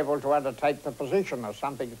to be able to undertake the position or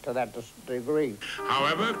something to that degree."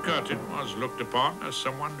 However, Curtin was looked upon as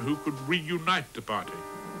someone who could reunite the party.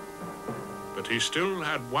 But he still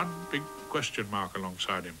had one big question mark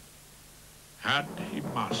alongside him. Had he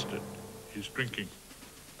mastered his drinking?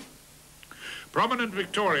 Prominent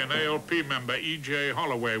Victorian ALP member E.J.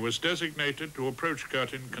 Holloway was designated to approach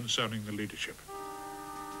Curtin concerning the leadership.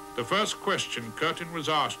 The first question Curtin was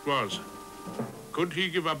asked was, could he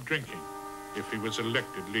give up drinking if he was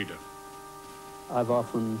elected leader? I've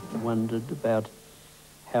often wondered about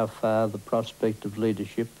how far the prospect of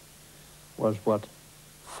leadership was what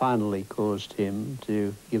finally caused him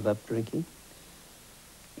to give up drinking.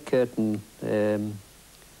 Curtin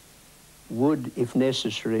would, if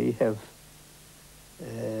necessary, have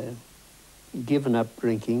given up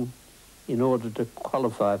drinking in order to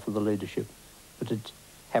qualify for the leadership, but it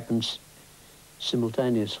happens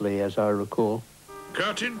simultaneously, as I recall.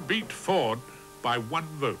 Curtin beat Ford by 1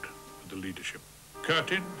 vote for the leadership.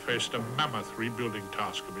 Curtin faced a mammoth rebuilding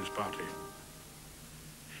task of his party.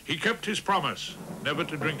 He kept his promise never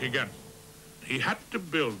to drink again. He had to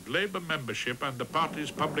build Labour membership and the party's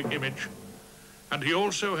public image, and he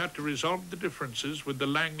also had to resolve the differences with the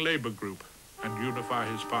Lang Labour group and unify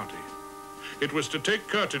his party. It was to take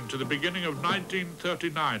Curtin to the beginning of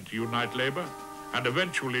 1939 to unite Labour and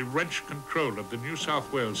eventually wrench control of the New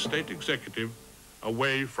South Wales state executive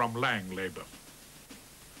away from Lang Labour.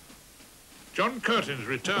 John Curtin's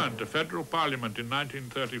return to federal parliament in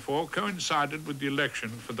 1934 coincided with the election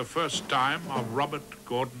for the first time of Robert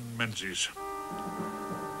Gordon Menzies.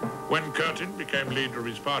 When Curtin became leader of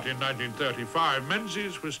his party in 1935,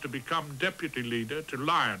 Menzies was to become deputy leader to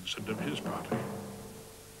Lyons and of his party.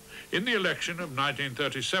 In the election of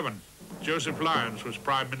 1937, Joseph Lyons was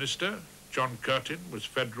Prime Minister, John Curtin was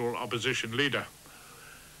federal opposition leader,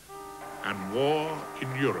 and war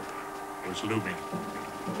in Europe was looming.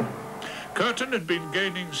 Curtin had been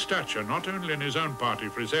gaining stature not only in his own party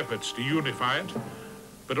for his efforts to unify it,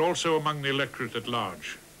 but also among the electorate at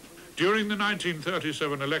large. During the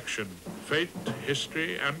 1937 election, fate,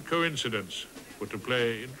 history and coincidence were to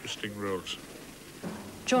play interesting roles.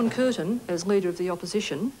 John Curtin, as leader of the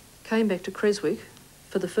opposition, came back to Creswick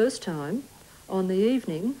for the first time on the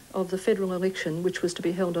evening of the federal election, which was to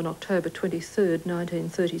be held on October 23rd,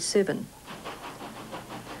 1937.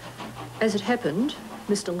 As it happened,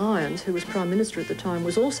 Mr. Lyons, who was Prime Minister at the time,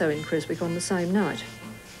 was also in Creswick on the same night.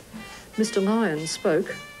 Mr. Lyons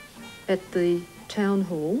spoke at the town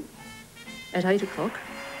hall at 8 o'clock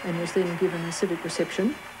and was then given a civic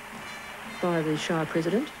reception by the Shire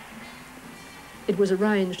President. It was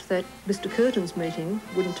arranged that Mr Curtin's meeting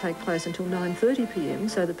wouldn't take place until 9:30 p.m,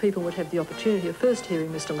 so that people would have the opportunity of first hearing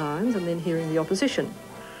Mr Lyons and then hearing the opposition.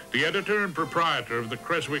 The editor and proprietor of the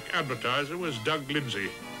Creswick Advertiser was Doug Lindsay.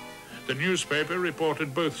 The newspaper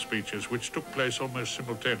reported both speeches, which took place almost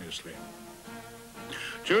simultaneously.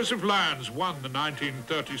 Joseph Lyons won the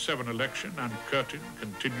 1937 election, and Curtin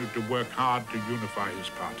continued to work hard to unify his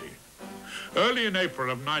party. Early in April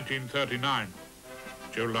of 1939,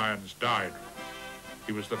 Joe Lyons died.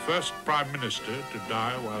 He was the first Prime Minister to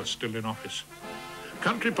die while still in office.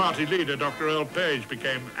 Country Party leader Dr. Earl Page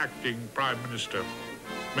became acting Prime Minister.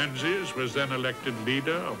 Menzies was then elected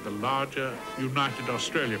leader of the larger United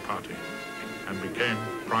Australia Party and became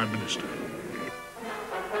Prime Minister.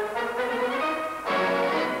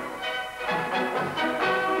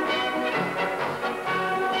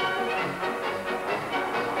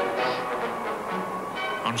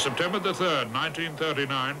 On September the 3rd,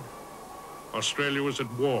 1939, Australia was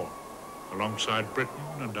at war alongside Britain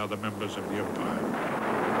and other members of the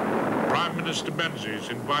Empire. Prime Minister Menzies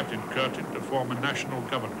invited Curtin to form a national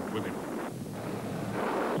government with him.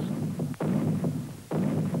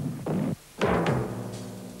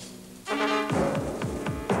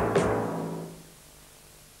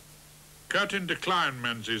 Curtin declined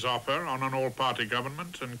Menzies' offer on an all-party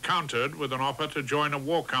government and countered with an offer to join a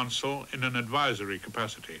war council in an advisory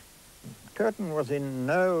capacity. Curtin was in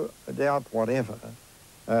no doubt whatever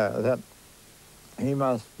that he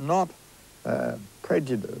must not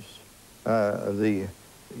prejudice the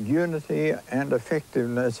unity and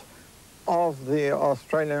effectiveness of the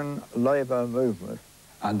Australian labour movement.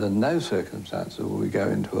 Under no circumstances will we go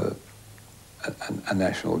into a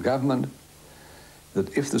national government,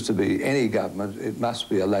 that if there's to be any government, it must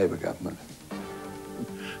be a Labour government.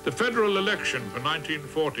 The federal election for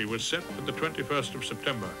 1940 was set for the 21st of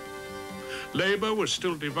September. Labour was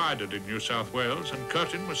still divided in New South Wales, and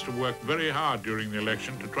Curtin was to work very hard during the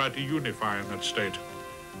election to try to unify in that state.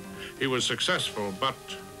 He was successful, but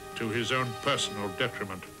to his own personal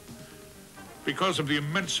detriment. Because of the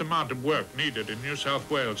immense amount of work needed in New South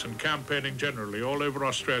Wales and campaigning generally all over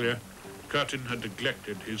Australia, Curtin had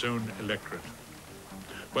neglected his own electorate.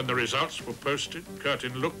 When the results were posted,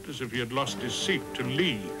 Curtin looked as if he had lost his seat to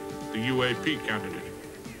Lee, the UAP candidate.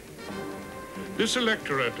 This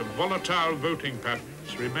electorate of volatile voting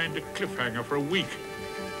patterns remained a cliffhanger for a week,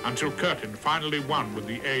 until Curtin finally won with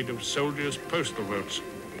the aid of soldiers' postal votes.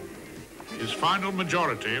 His final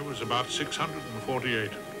majority was about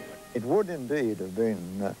 648. It would indeed have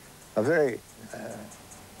been a very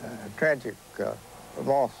tragic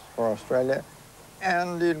loss for Australia,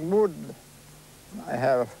 and it would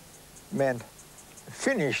have meant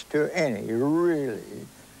finish to any really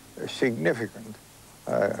significant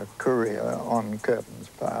career on Curtin's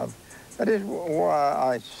part. That is why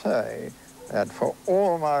I say that for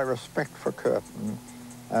all my respect for Curtin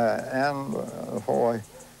and for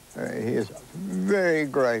his very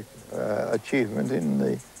great achievement in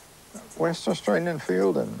the West Australian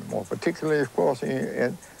field, and more particularly, of course,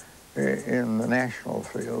 in the national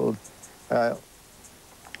field,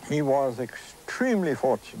 he was extremely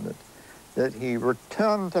fortunate that he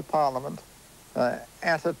returned to Parliament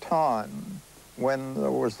at a time when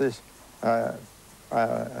there was this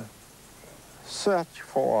search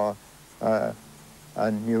for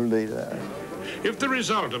a new leader. If the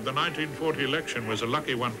result of the 1940 election was a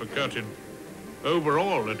lucky one for Curtin,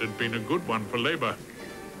 overall it had been a good one for Labour.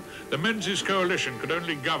 The Menzies coalition could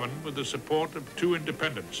only govern with the support of two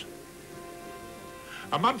independents.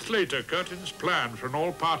 A month later, Curtin's plan for an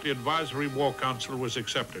all-party advisory war council was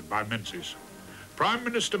accepted by Menzies. Prime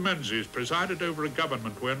Minister Menzies presided over a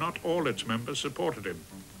government where not all its members supported him.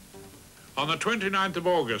 On the 29th of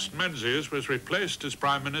August, Menzies was replaced as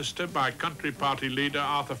Prime Minister by Country Party leader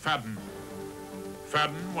Arthur Fadden.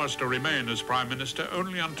 Fadden was to remain as Prime Minister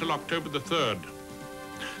only until October the 3rd.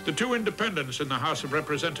 The two independents in the House of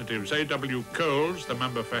Representatives, A.W. Coles, the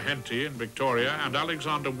member for Henty in Victoria, and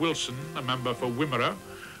Alexander Wilson, the member for Wimmera,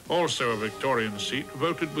 also a Victorian seat,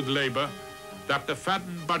 voted with Labour that the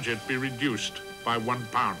Fadden budget be reduced by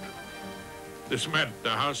 £1. This meant the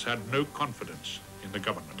House had no confidence in the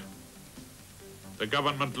government. The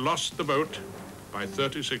government lost the vote by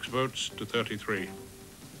 36 votes to 33.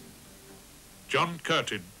 John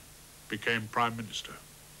Curtin became Prime Minister.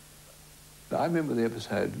 I remember the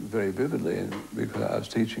episode very vividly because I was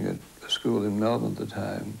teaching at a school in Melbourne at the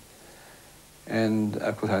time, and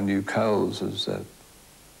of course I knew Coles as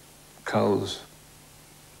Coles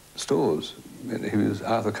Stores. He was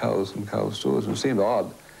Arthur Coles from Coles Stores, and it seemed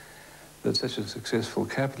odd that such a successful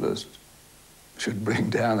capitalist should bring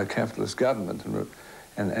down a capitalist government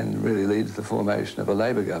and really lead to the formation of a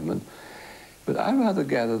Labour government. But I rather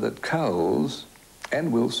gather that Coles,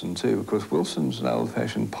 and Wilson too, because Wilson's an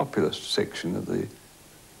old-fashioned populist section of the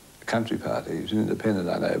Country Party. He's an independent,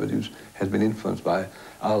 I know, but he has been influenced by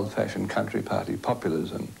old-fashioned Country Party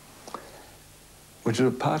populism, which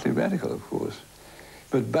is partly radical, of course.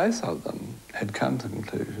 But both of them had come to the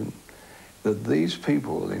conclusion that these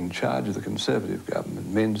people in charge of the Conservative government,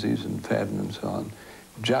 Menzies and Fadden and so on,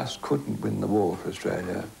 just couldn't win the war for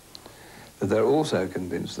Australia. That they're also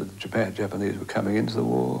convinced that the Japanese were coming into the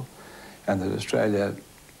war and that Australia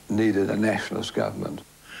needed a nationalist government.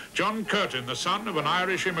 John Curtin, the son of an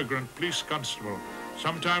Irish immigrant police constable,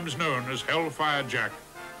 sometimes known as Hellfire Jack,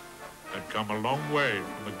 had come a long way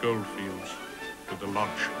from the goldfields to the lodge.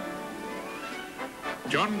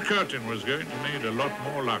 John Curtin was going to need a lot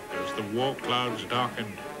more luck as the war clouds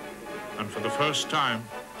darkened, and for the first time,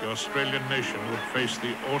 the Australian nation would face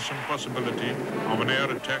the awesome possibility of an air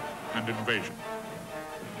attack and invasion.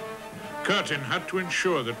 Curtin had to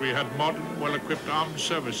ensure that we had modern, well-equipped armed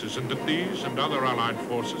services and that these and other Allied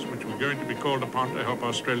forces, which were going to be called upon to help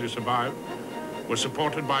Australia survive, were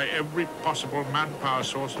supported by every possible manpower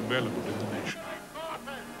source available in the nation.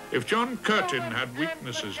 If John Curtin had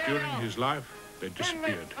weaknesses during his life, they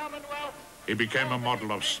disappeared. He became a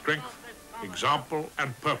model of strength, example,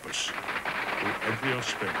 and purpose to every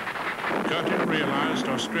Australian. Curtin realized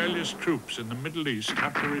Australia's troops in the Middle East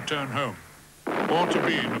had to return home, or to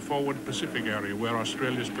be in a forward Pacific area where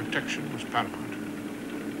Australia's protection was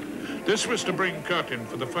paramount. This was to bring Curtin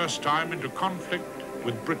for the first time into conflict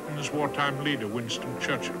with Britain's wartime leader, Winston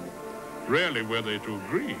Churchill. Rarely were they to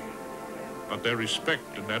agree, but their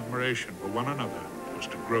respect and admiration for one another was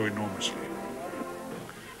to grow enormously.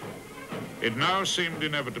 It now seemed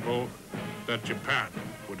inevitable that Japan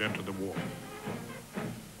would enter the war.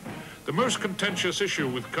 The most contentious issue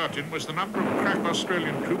with Curtin was the number of crack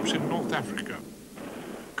Australian troops in North Africa.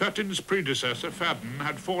 Curtin's predecessor, Fadden,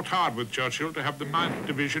 had fought hard with Churchill to have the 9th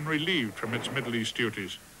Division relieved from its Middle East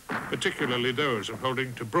duties, particularly those of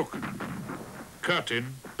holding Tobruk.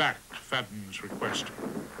 Curtin backed Fadden's request.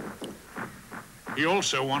 He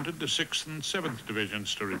also wanted the 6th and 7th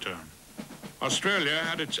Divisions to return. Australia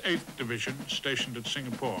had its 8th Division stationed at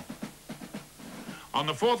Singapore. On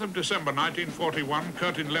the 4th of December 1941,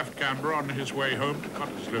 Curtin left Canberra on his way home to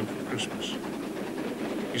Cottesloe for Christmas.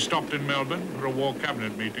 He stopped in Melbourne for a War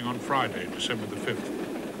Cabinet meeting on Friday, December the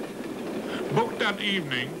 5th. Booked that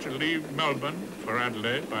evening to leave Melbourne for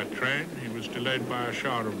Adelaide by train, he was delayed by a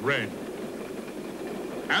shower of rain.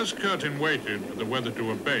 As Curtin waited for the weather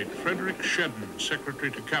to abate, Frederick Shedden,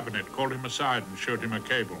 Secretary to Cabinet, called him aside and showed him a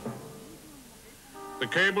cable. The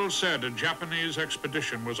cable said a Japanese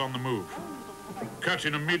expedition was on the move.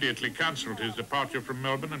 Curtin immediately cancelled his departure from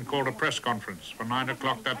Melbourne and called a press conference for 9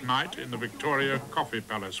 o'clock that night in the Victoria Coffee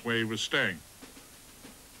Palace where he was staying.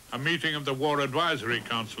 A meeting of the War Advisory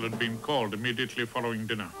Council had been called immediately following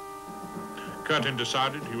dinner. Curtin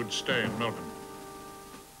decided he would stay in Melbourne.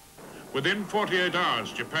 Within 48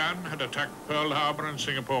 hours, Japan had attacked Pearl Harbor and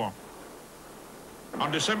Singapore.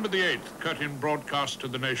 On December the 8th, Curtin broadcast to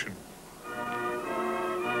the nation.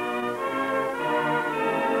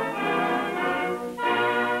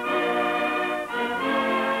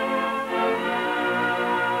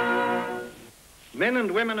 Men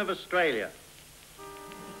and women of Australia,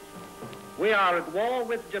 we are at war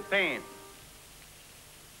with Japan.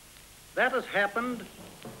 That has happened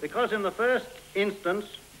because in the first instance,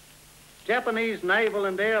 Japanese naval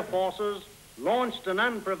and air forces launched an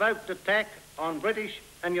unprovoked attack on British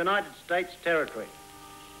and United States territory.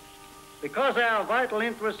 Because our vital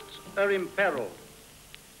interests are imperiled,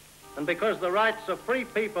 and because the rights of free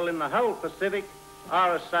people in the whole Pacific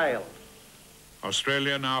are assailed.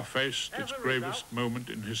 Australia now faced its gravest moment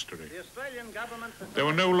in history. There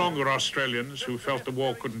were no longer Australians who felt the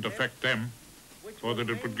war couldn't affect them or that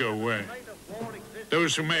it would go away.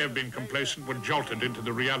 Those who may have been complacent were jolted into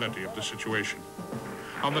the reality of the situation.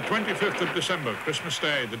 On the 25th of December, Christmas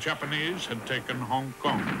Day, the Japanese had taken Hong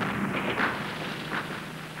Kong.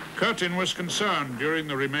 Curtin was concerned during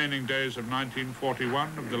the remaining days of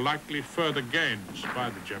 1941 of the likely further gains by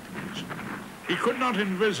the Japanese. He could not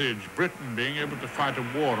envisage Britain being able to fight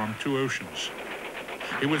a war on two oceans.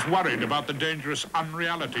 He was worried about the dangerous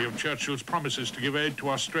unreality of Churchill's promises to give aid to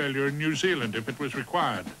Australia and New Zealand if it was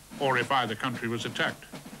required, or if either country was attacked.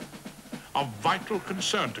 Of vital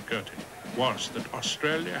concern to Curtin was that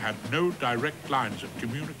Australia had no direct lines of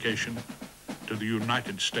communication to the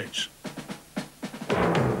United States.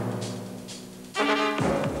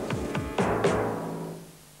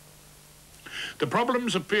 The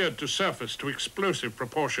problems appeared to surface to explosive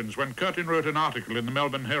proportions when Curtin wrote an article in the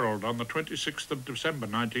Melbourne Herald on the 26th of December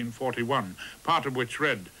 1941, part of which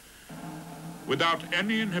read, "Without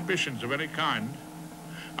any inhibitions of any kind,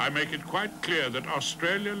 I make it quite clear that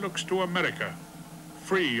Australia looks to America,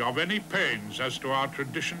 free of any pains as to our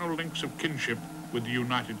traditional links of kinship with the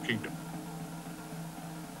United Kingdom."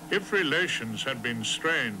 If relations had been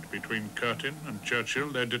strained between Curtin and Churchill,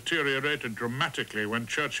 they deteriorated dramatically when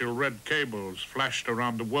Churchill read cables flashed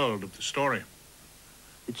around the world of the story.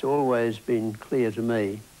 It's always been clear to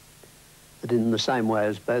me that in the same way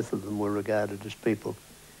as both of them were regarded as people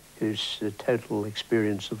whose total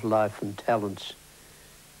experience of life and talents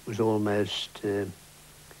was almost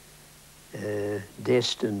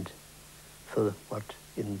destined for what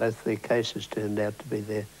in both their cases turned out to be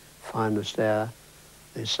their finest hour,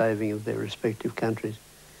 their saving of their respective countries.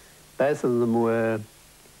 Both of them were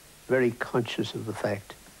very conscious of the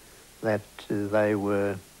fact that they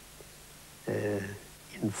were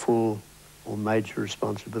in full or major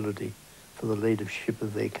responsibility for the leadership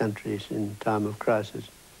of their countries in time of crisis.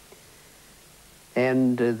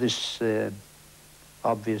 And this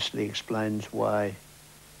obviously explains why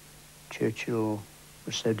Churchill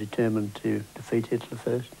was so determined to defeat Hitler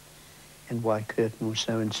first, and why Curtin was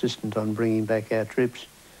so insistent on bringing back our troops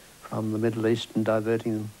from the Middle East and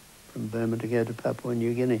diverting them from Burma to go to Papua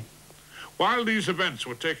New Guinea. While these events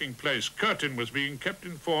were taking place, Curtin was being kept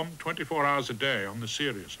informed 24 hours a day on the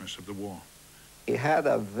seriousness of the war. He had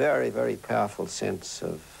a very, very powerful sense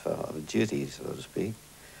of duty, so to speak.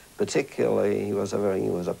 Particularly, he was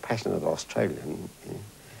a passionate Australian,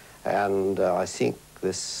 and I think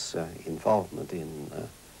this involvement in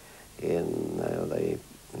the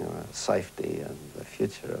safety and the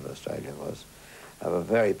future of Australia was a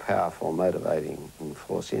very powerful motivating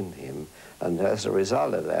force in him, and as a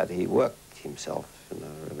result of that, he worked himself,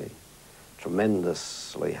 really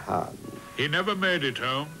tremendously hard. He never made it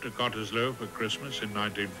home to Cottesloe for Christmas in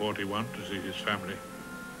 1941 to see his family.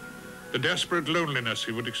 The desperate loneliness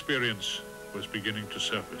he would experience was beginning to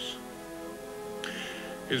surface.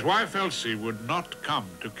 His wife Elsie would not come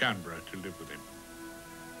to Canberra to live with him.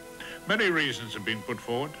 Many reasons have been put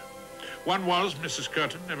forward. One was Mrs.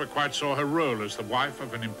 Curtin never quite saw her role as the wife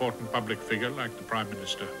of an important public figure like the Prime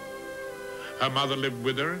Minister. Her mother lived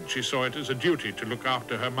with her, and she saw it as a duty to look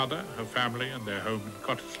after her mother, her family, and their home in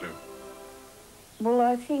Cottesloe. Well,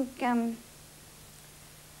 I think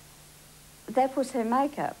that was her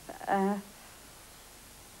makeup.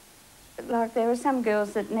 Like, there are some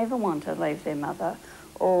girls that never want to leave their mother,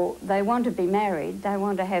 or they want to be married, they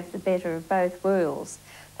want to have the better of both worlds.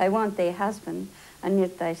 They want their husband, and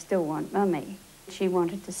yet they still want mummy. She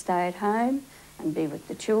wanted to stay at home and be with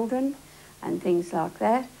the children and things like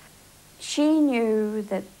that. She knew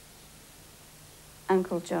that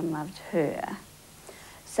Uncle John loved her.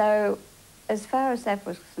 So as far as that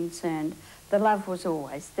was concerned, the love was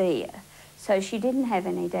always there. So she didn't have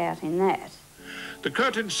any doubt in that. The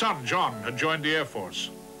Curtin son, John, had joined the Air Force.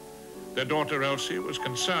 Their daughter, Elsie, was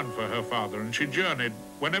concerned for her father, and she journeyed,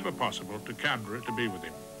 whenever possible, to Canberra to be with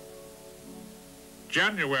him.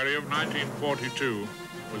 January of 1942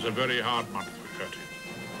 was a very hard month for Curtin.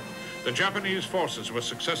 The Japanese forces were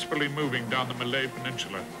successfully moving down the Malay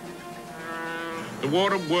Peninsula. The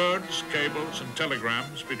war of words, cables, and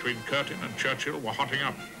telegrams between Curtin and Churchill were hotting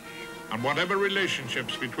up, and whatever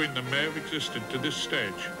relationships between them may have existed to this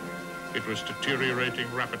stage, it was deteriorating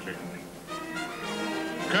rapidly.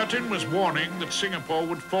 Curtin was warning that Singapore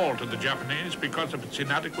would fall to the Japanese because of its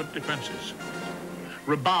inadequate defenses.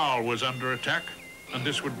 Rabaul was under attack, and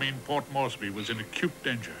this would mean Port Moresby was in acute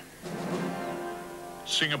danger.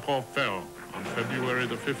 Singapore fell on February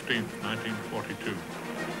the 15th, 1942.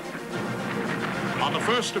 On the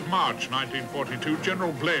 1st of March, 1942,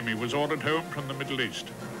 General Blamey was ordered home from the Middle East.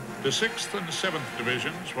 The 6th and 7th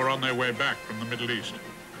Divisions were on their way back from the Middle East.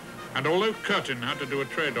 And although Curtin had to do a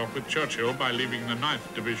trade-off with Churchill by leaving the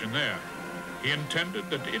 9th Division there, he intended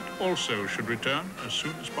that it also should return as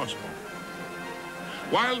soon as possible.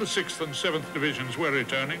 While the 6th and 7th Divisions were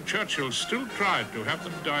returning, Churchill still tried to have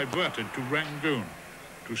them diverted to Rangoon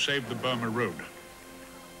to save the Burma Road.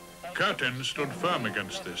 Curtin stood firm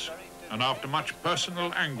against this, and after much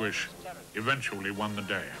personal anguish, eventually won the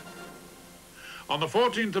day. On the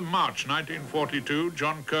 14th of March 1942,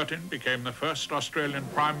 John Curtin became the first Australian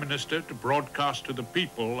Prime Minister to broadcast to the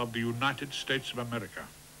people of the United States of America.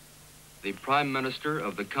 The Prime Minister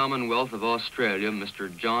of the Commonwealth of Australia,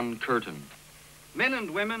 Mr. John Curtin. Men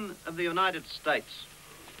and women of the United States,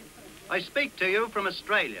 I speak to you from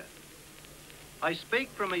Australia. I speak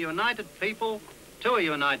from a united people to a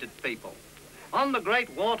united people. On the great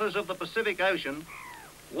waters of the Pacific Ocean,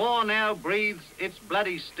 war now breathes its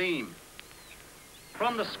bloody steam.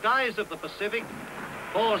 From the skies of the Pacific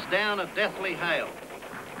pours down a deathly hail.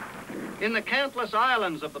 In the countless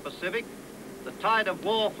islands of the Pacific, the tide of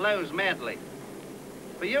war flows madly.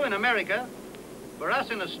 For you in America, for us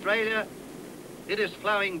in Australia, it is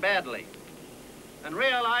flowing badly. And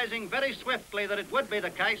realising very swiftly that it would be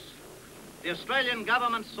the case, the Australian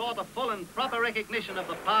government sought a full and proper recognition of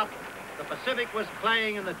the part the Pacific was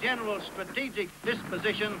playing in the general strategic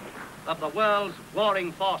disposition of the world's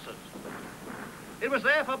warring forces. It was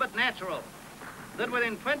therefore but natural that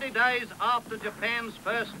within 20 days after Japan's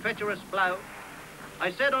first treacherous blow,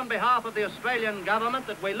 I said on behalf of the Australian government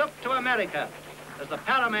that we look to America as the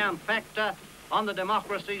paramount factor on the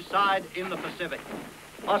democracy side in the Pacific.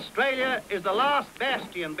 Australia is the last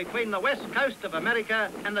bastion between the west coast of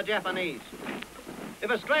America and the Japanese.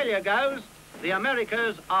 If Australia goes, the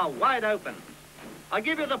Americas are wide open. I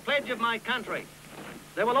give you the pledge of my country.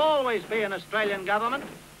 There will always be an Australian government,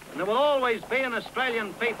 and there will always be an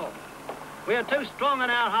Australian people. We are too strong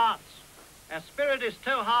in our hearts. Our spirit is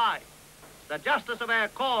too high. The justice of our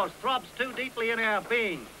cause throbs too deeply in our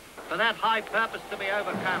being for that high purpose to be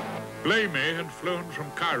overcome. Blamey had flown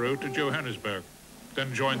from Cairo to Johannesburg,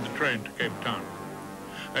 then joined the train to Cape Town.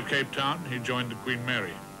 At Cape Town, he joined the Queen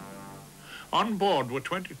Mary. On board were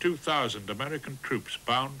 22,000 American troops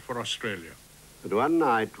bound for Australia. But one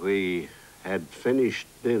night we had finished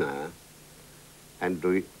dinner and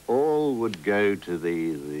we all would go to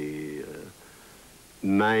the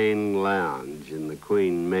main lounge in the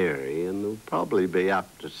Queen Mary, and there would probably be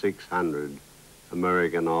up to 600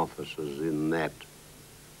 American officers in that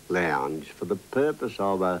lounge for the purpose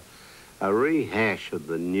of a rehash of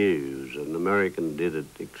the news, and the American did it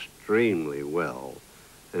extremely well,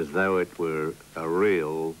 as though it were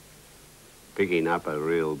picking up a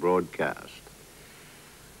real broadcast.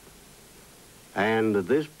 And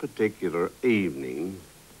this particular evening,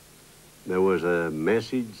 there was a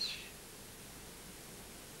message.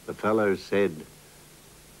 The fellow said,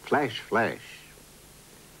 "Flash, flash,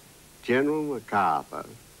 General MacArthur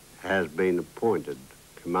has been appointed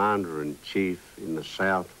Commander-in-Chief in the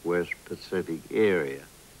Southwest Pacific area."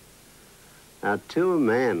 Now, to a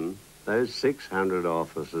man, those 600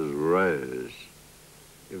 officers rose.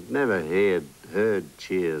 You've never heard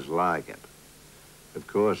cheers like it. Of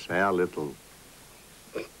course, our little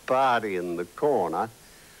party in the corner,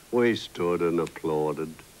 we stood and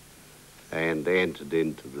applauded and entered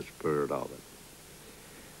into the spirit of it.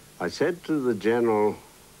 I said to the General,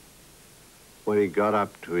 when he got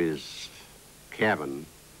up to his cabin,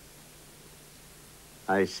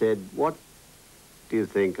 I said, "What do you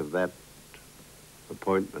think of that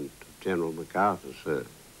appointment of General MacArthur, sir?"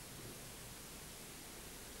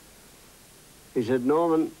 He said,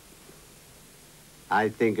 "Norman, I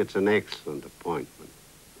think it's an excellent appointment."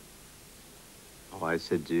 Oh, I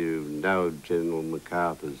said, "Do you know General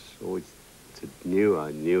MacArthur's?" Oh, he said,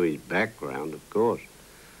 I knew his background, of course.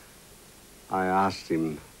 I asked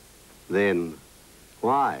him then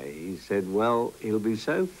why. He said, "Well, he'll be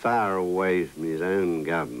so far away from his own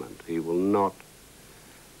government, he will not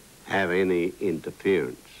have any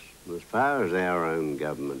interference. As far as our own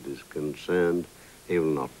government is concerned, he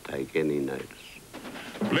will not take any notice."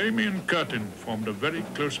 Blamey and Curtin formed a very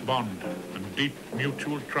close bond and deep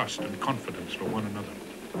mutual trust and confidence for one another.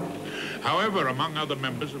 However, among other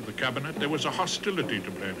members of the cabinet, there was a hostility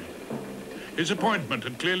to Blamey. His appointment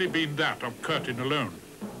had clearly been that of Curtin alone.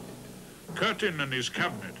 Curtin and his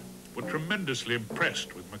cabinet were tremendously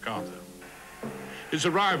impressed with MacArthur. His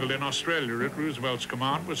arrival in Australia at Roosevelt's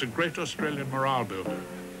command was a great Australian morale builder.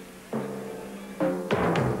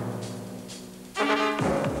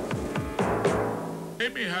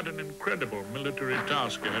 Blamey had an incredible military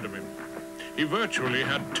task ahead of him. He virtually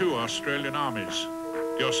had two Australian armies,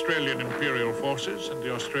 the Australian Imperial Forces and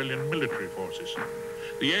the Australian Military Forces.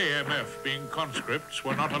 The AMF, being conscripts,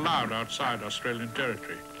 were not allowed outside Australian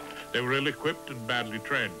territory. They were ill-equipped and badly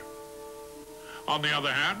trained. On the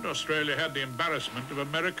other hand, Australia had the embarrassment of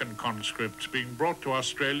American conscripts being brought to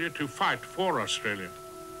Australia to fight for Australia.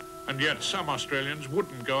 And yet some Australians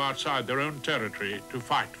wouldn't go outside their own territory to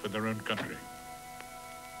fight for their own country.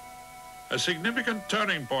 A significant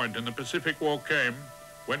turning point in the Pacific War came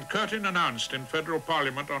when Curtin announced in federal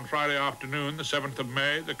parliament on Friday afternoon, the 7th of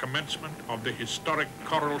May, the commencement of the historic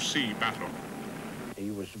Coral Sea battle.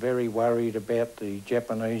 He was very worried about the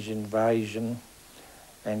Japanese invasion,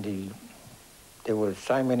 and there were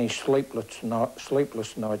so many sleepless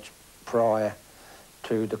nights prior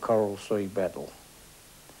to the Coral Sea battle,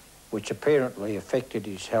 which apparently affected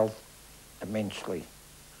his health immensely.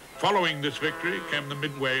 Following this victory came the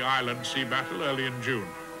Midway Island Sea battle early in June.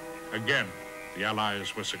 Again, the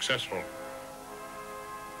Allies were successful.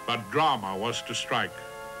 But drama was to strike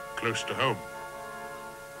close to home.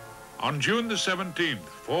 On June the 17th,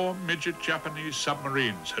 4 midget Japanese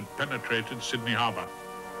submarines had penetrated Sydney Harbour.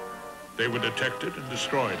 They were detected and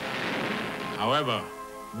destroyed. However,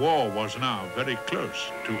 war was now very close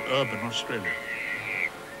to urban Australia.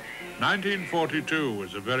 1942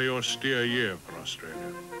 was a very austere year for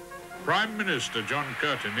Australia. Prime Minister John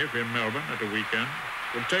Curtin, if in Melbourne at a weekend,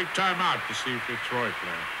 would take time out to see Fitzroy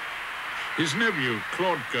play. His nephew,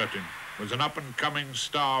 Claude Curtin, was an up-and-coming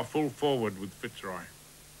star full forward with Fitzroy.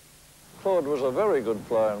 Claude was a very good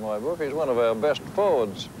player in my book. He's one of our best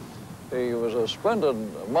forwards. He was a splendid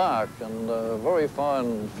mark and a very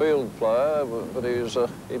fine field player, but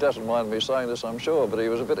he doesn't mind me saying this, I'm sure, but he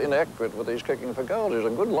was a bit inaccurate with his kicking for goals. He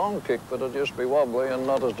was a good long kick, but it'd just be wobbly and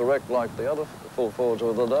not as direct like the other full forwards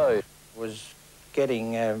of the day. Was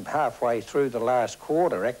getting halfway through the last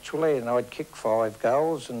quarter, actually, and I'd kicked 5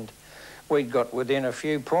 goals, and we'd got within a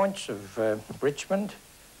few points of Richmond.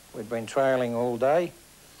 We'd been trailing all day.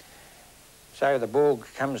 So the ball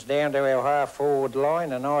comes down to our half-forward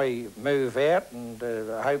line and I move out and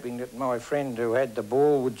hoping that my friend who had the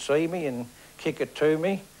ball would see me and kick it to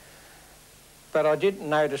me. But I didn't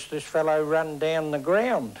notice this fellow run down the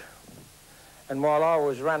ground. And while I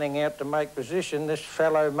was running out to make position, this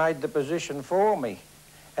fellow made the position for me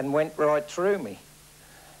and went right through me.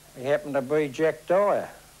 He happened to be Jack Dyer,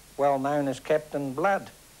 well known as Captain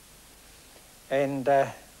Blood. And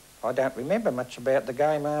I don't remember much about the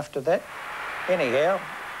game after that. Anyhow,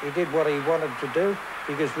 he did what he wanted to do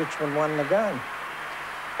because Richmond won the game.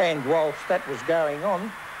 And whilst that was going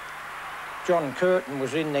on, John Curtin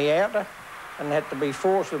was in the outer and had to be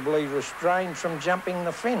forcibly restrained from jumping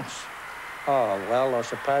the fence. Oh, well, I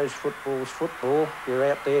suppose football's football. You're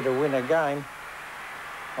out there to win a game.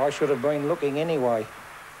 I should have been looking anyway.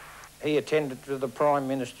 He attended to the Prime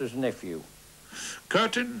Minister's nephew.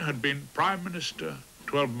 Curtin had been Prime Minister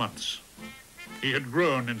 12 months. He had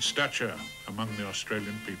grown in stature among the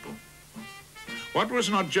Australian people. What was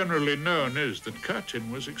not generally known is that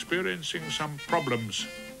Curtin was experiencing some problems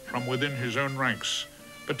from within his own ranks,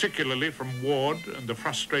 particularly from Ward and the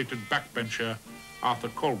frustrated backbencher Arthur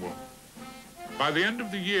Caldwell. By the end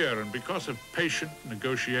of the year, and because of patient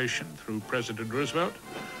negotiation through President Roosevelt,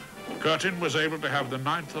 Curtin was able to have the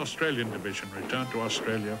 9th Australian Division return to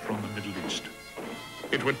Australia from the Middle East.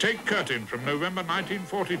 It would take Curtin from November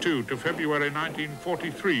 1942 to February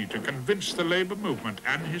 1943 to convince the Labour movement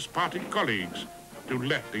and his party colleagues to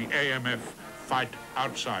let the AMF fight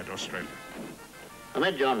outside Australia. I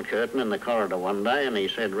met John Curtin in the corridor one day and he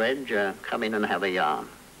said, "Reg, come in and have a yarn.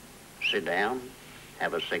 Sit down,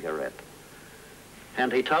 have a cigarette."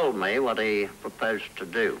 And he told me what he proposed to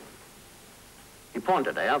do. He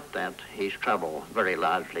pointed out that his trouble very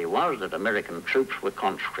largely was that American troops were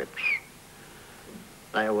conscripts.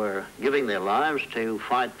 They were giving their lives to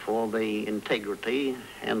fight for the integrity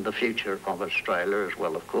and the future of Australia as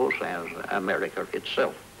well, of course, as America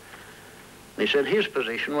itself. And he said his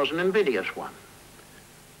position was an invidious one.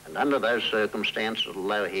 And under those circumstances,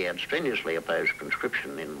 although he had strenuously opposed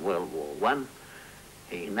conscription in World War I,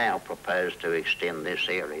 he now proposed to extend this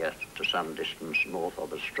area to some distance north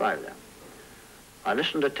of Australia. I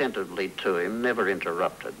listened attentively to him, never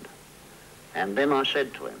interrupted. And then I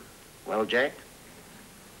said to him, "Well, Jack,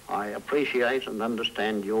 I appreciate and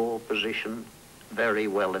understand your position very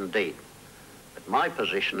well indeed, but my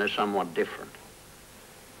position is somewhat different.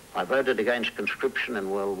 I voted against conscription in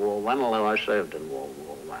World War I, although I served in World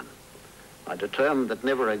War I. I determined that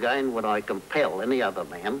never again would I compel any other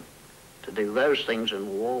man to do those things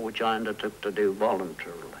in war which I undertook to do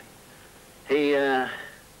voluntarily." He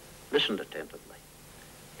listened attentively.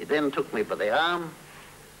 He then took me by the arm,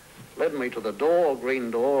 led me to the door, green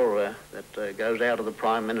door that goes out of the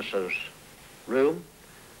Prime Minister's room.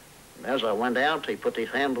 And as I went out, he put his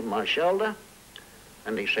hand on my shoulder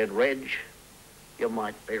and he said, "Reg, you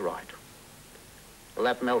might be right." Well,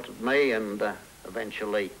 that melted me, and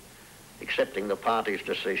eventually, accepting the party's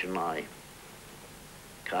decision, I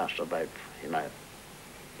cast a vote,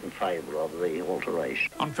 in favour of the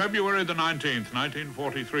alteration. On February the 19th,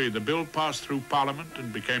 1943, the bill passed through Parliament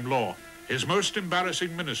and became law. His most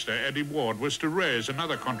embarrassing minister, Eddie Ward, was to raise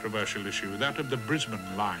another controversial issue, that of the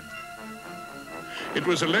Brisbane line. It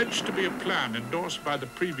was alleged to be a plan endorsed by the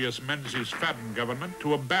previous Menzies Fadden government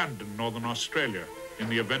to abandon Northern Australia in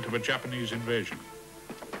the event of a Japanese invasion.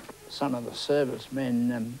 Some of the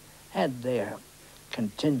servicemen had their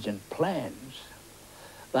contingent plans.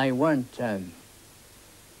 They weren't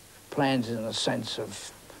plans in the sense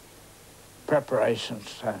of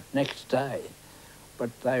preparations next day,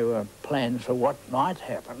 but they were plans for what might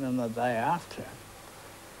happen in the day after.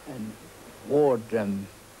 And Ward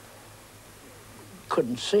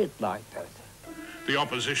couldn't see it like that. The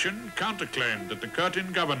opposition counterclaimed that the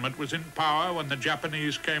Curtin government was in power when the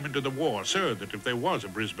Japanese came into the war, so that if there was a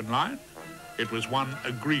Brisbane line, it was one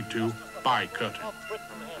agreed to by Curtin.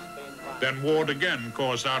 Then Ward again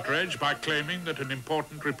caused outrage by claiming that an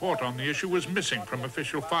important report on the issue was missing from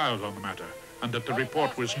official files on the matter, and that the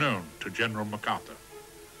report was known to General MacArthur.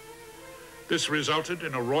 This resulted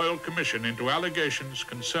in a royal commission into allegations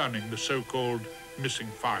concerning the so-called missing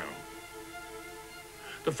file.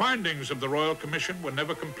 The findings of the Royal Commission were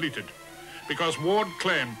never completed because Ward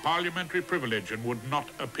claimed parliamentary privilege and would not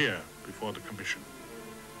appear before the Commission.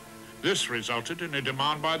 This resulted in a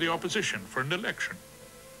demand by the opposition for an election.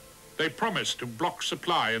 They promised to block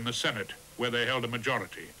supply in the Senate, where they held a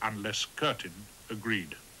majority, unless Curtin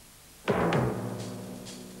agreed.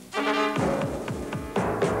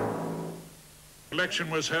 Election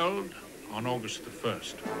was held on August the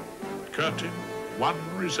 1st. Curtin won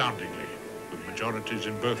resoundingly, with majorities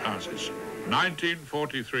in both houses.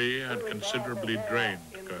 1943 had considerably drained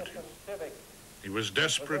Curtin. He was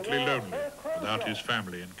desperately lonely without his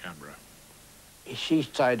family in Canberra. She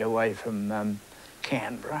stayed away from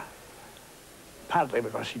Canberra, partly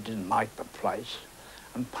because she didn't like the place,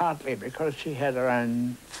 and partly because she had her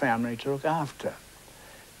own family to look after.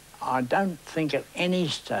 I don't think at any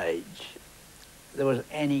stage there was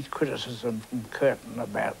any criticism from Curtin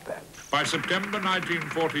about that. By September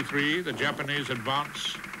 1943, the Japanese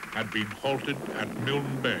advance had been halted at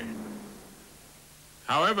Milne Bay.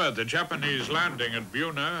 However, the Japanese landing at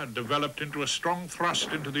Buna had developed into a strong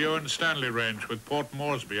thrust into the Owen Stanley Range with Port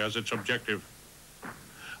Moresby as its objective.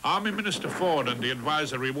 Army Minister Ford and the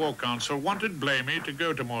Advisory War Council wanted Blamey to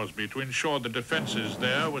go to Moresby to ensure the defences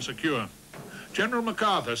there were secure. General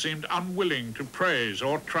MacArthur seemed unwilling to praise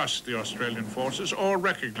or trust the Australian forces or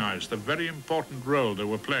recognise the very important role they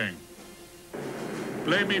were playing.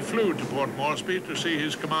 Blamey flew to Port Moresby to see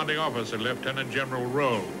his commanding officer, Lieutenant General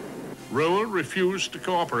Rowell. Rowell refused to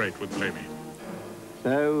cooperate with Blamey.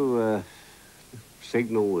 So,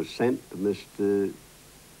 signal was sent to Mr.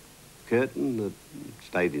 Curtin that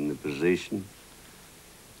stayed in the position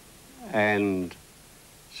and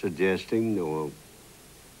suggesting or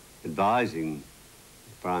advising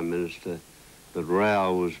the Prime Minister that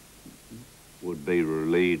Rowell would be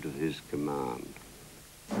relieved of his command.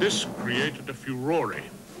 This created a furore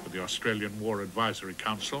with the Australian War Advisory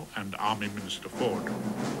Council and Army Minister Ford.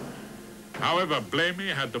 However,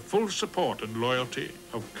 Blamey had the full support and loyalty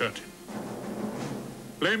of Curtin.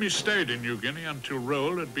 Blamey stayed in New Guinea until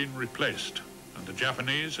Rowell had been replaced and the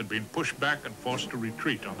Japanese had been pushed back and forced to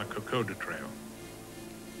retreat on the Kokoda Trail.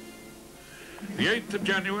 The 8th of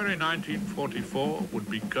January 1944 would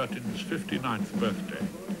be Curtin's 59th birthday.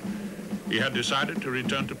 He had decided to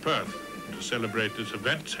return to Perth to celebrate this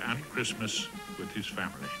event and Christmas with his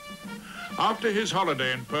family. After his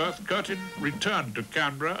holiday in Perth, Curtin returned to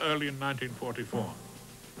Canberra early in 1944.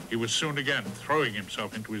 He was soon again throwing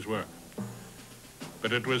himself into his work.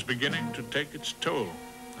 But it was beginning to take its toll,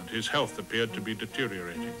 and his health appeared to be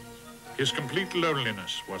deteriorating. His complete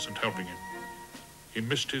loneliness wasn't helping him. He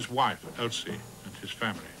missed his wife, Elsie, and his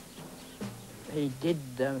family. He did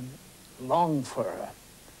long for her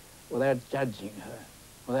without judging her,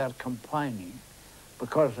 without complaining,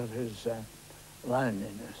 because of his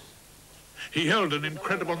loneliness. He held an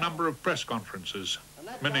incredible number of press conferences,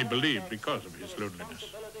 many believed because of his loneliness.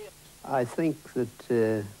 I think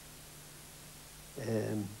that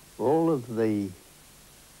all of the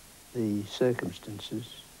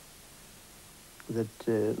circumstances that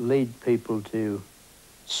lead people to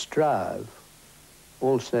strive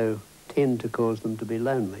also tend to cause them to be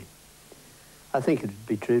lonely. I think it would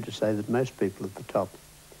be true to say that most people at the top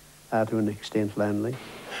are to an extent lonely.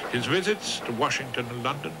 His visits to Washington and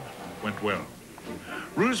London went well.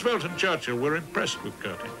 Roosevelt and Churchill were impressed with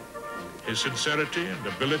Curtin. His sincerity and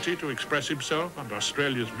ability to express himself and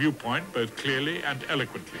Australia's viewpoint both clearly and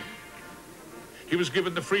eloquently. He was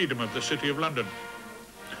given the freedom of the City of London.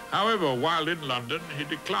 However, while in London, he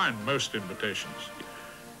declined most invitations.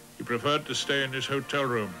 He preferred to stay in his hotel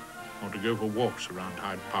room or to go for walks around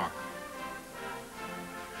Hyde Park.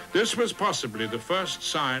 This was possibly the first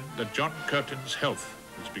sign that John Curtin's health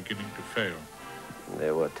was beginning to fail.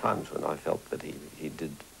 There were times when I felt that he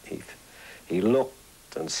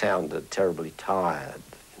looked and sounded terribly tired,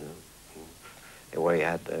 where he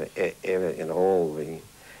had all the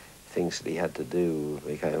things that he had to do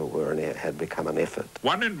had become an effort.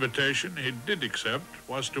 One invitation he did accept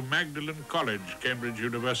was to Magdalen College, Cambridge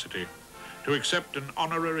University, to accept an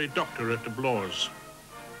honorary doctorate of laws.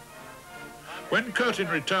 When Curtin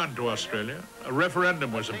returned to Australia, a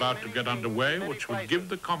referendum was about to get underway which would give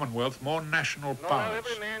the Commonwealth more national powers.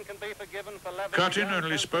 Curtin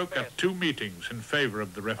only spoke at 2 meetings in favour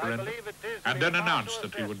of the referendum and then announced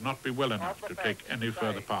that he would not be well enough to take any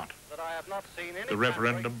further part. The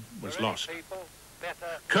referendum was lost.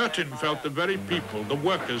 Curtin felt the very people, the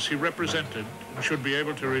workers he represented and should be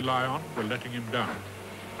able to rely on, were letting him down.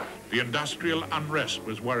 The industrial unrest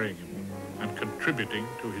was worrying him and contributing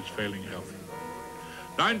to his failing health.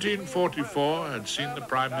 1944 had seen the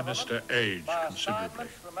Prime Minister age considerably.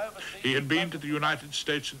 He had been to the United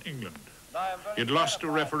States and England. He had lost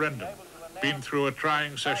a referendum, been through a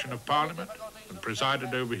trying session of Parliament, and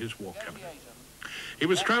presided over his war cabinet. He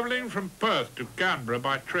was travelling from Perth to Canberra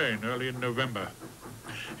by train early in November.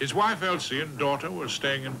 His wife Elsie and daughter were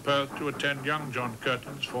staying in Perth to attend young John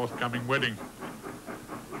Curtin's forthcoming wedding.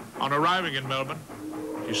 On arriving in Melbourne,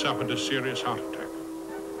 he suffered a serious heart attack.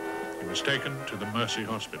 He was taken to the Mercy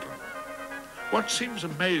Hospital. What seems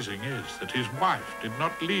amazing is that his wife did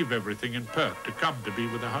not leave everything in Perth to come to be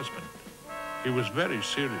with her husband. He was very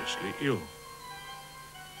seriously ill.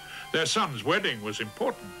 Their son's wedding was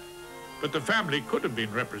important, but the family could have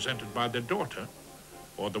been represented by their daughter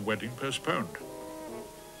or the wedding postponed.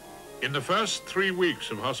 In the first 3 weeks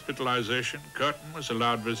of hospitalization, Curtin was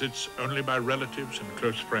allowed visits only by relatives and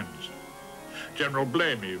close friends. General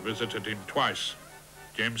Blamey visited him twice.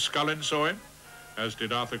 James Scullin saw him, as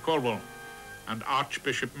did Arthur Caldwell, and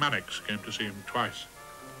Archbishop Mannix came to see him twice.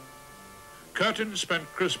 Curtin spent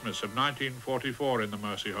Christmas of 1944 in the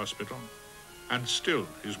Mercy Hospital, and still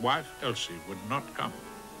his wife Elsie would not come.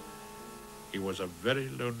 He was a very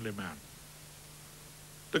lonely man.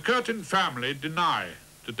 The Curtin family deny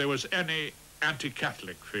that there was any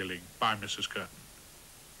anti-Catholic feeling by Mrs. Curtin.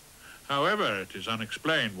 However, it is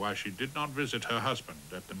unexplained why she did not visit her husband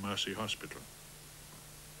at the Mercy Hospital.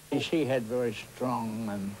 She had very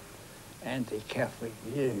strong anti-Catholic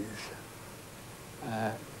views.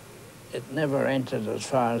 It never entered, as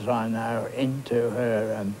far as I know, into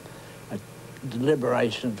her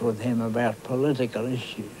deliberations with him about political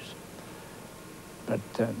issues. But,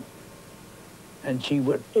 and she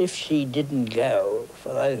would, if she didn't go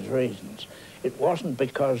for those reasons, it wasn't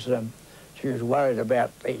because she was worried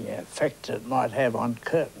about the effect it might have on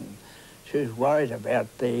Curtin. She was worried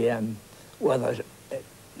about the whether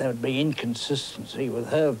there would be inconsistency with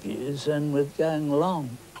her views and with going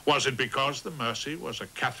along. Was it because the Mercy was a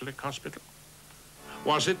Catholic hospital?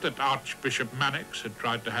 Was it that Archbishop Mannix had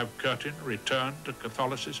tried to have Curtin return to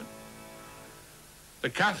Catholicism? The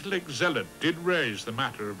Catholic zealot did raise the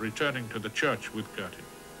matter of returning to the church with Curtin.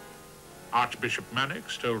 Archbishop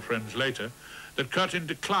Mannix told friends later that Curtin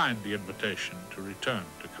declined the invitation to return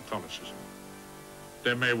to Catholicism.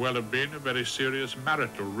 There may well have been a very serious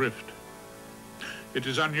marital rift. It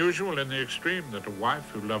is unusual in the extreme that a wife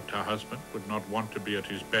who loved her husband would not want to be at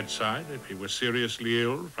his bedside if he was seriously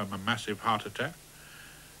ill from a massive heart attack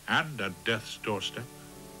and at death's doorstep.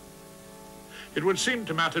 It would seem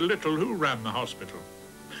to matter little who ran the hospital.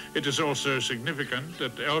 It is also significant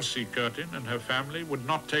that Elsie Curtin and her family would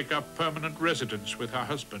not take up permanent residence with her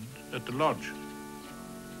husband at the lodge.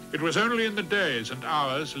 It was only in the days and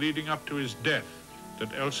hours leading up to his death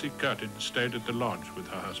that Elsie Curtin stayed at the lodge with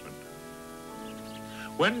her husband.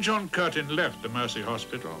 When John Curtin left the Mercy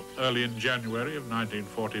Hospital early in January of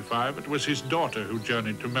 1945, it was his daughter who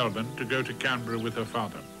journeyed to Melbourne to go to Canberra with her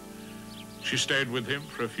father. She stayed with him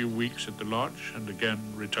for a few weeks at the lodge and again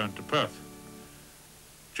returned to Perth.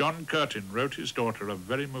 John Curtin wrote his daughter a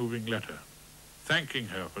very moving letter, thanking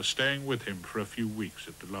her for staying with him for a few weeks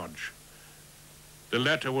at the lodge. The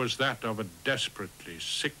letter was that of a desperately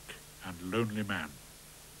sick and lonely man.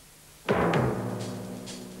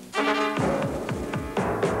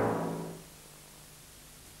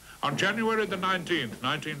 On January the 19th,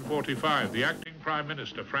 1945, the acting Prime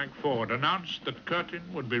Minister, Frank Ford, announced that Curtin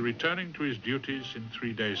would be returning to his duties in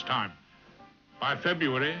 3 days' time. By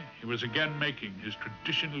February, he was again making his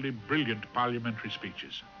traditionally brilliant parliamentary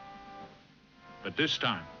speeches. But this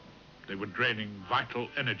time, they were draining vital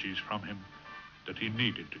energies from him that he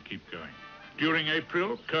needed to keep going. During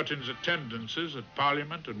April, Curtin's attendances at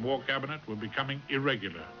Parliament and War Cabinet were becoming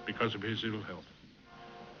irregular because of his ill health.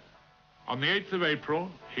 On the 8th of April,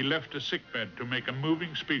 he left a sickbed to make a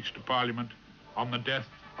moving speech to Parliament on the death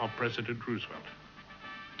of President Roosevelt.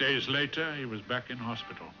 Days later, he was back in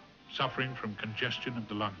hospital, suffering from congestion of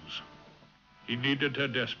the lungs. He needed her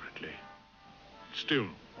desperately. Still,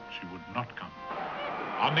 she would not come.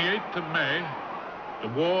 On the 8th of May, the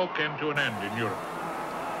war came to an end in Europe.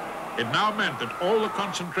 It now meant that all the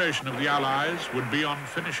concentration of the Allies would be on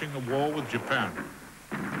finishing the war with Japan.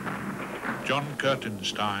 John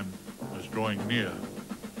Curtin's time was drawing near.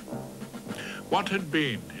 What had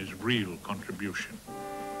been his real contribution?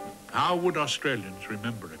 How would Australians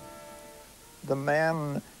remember him? The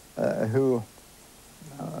man who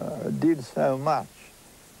did so much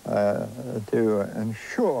to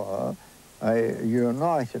ensure a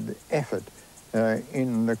united effort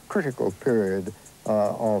in the critical period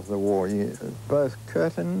of the war years. Both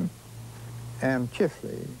Curtin and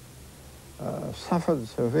Chifley suffered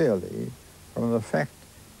severely from the fact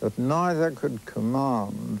that neither could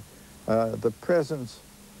command the presence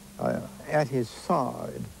at his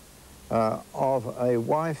side of a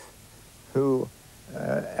wife who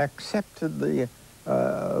accepted the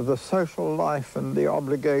social life and the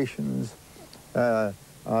obligations of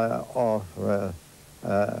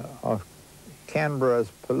Canberra's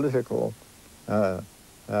political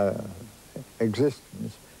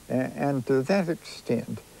existence, and to that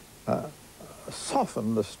extent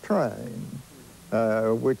soften the strain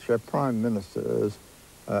which prime ministers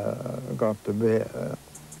got to bear.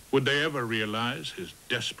 Would they ever realize his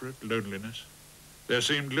desperate loneliness? There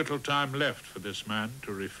seemed little time left for this man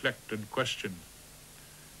to reflect and question.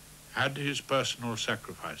 Had his personal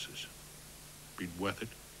sacrifices been worth it?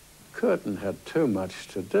 Curtin had too much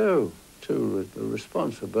to do. The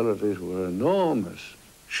responsibilities were enormous.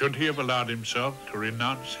 Should he have allowed himself to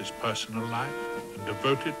renounce his personal life and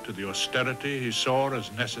devote it to the austerity he saw as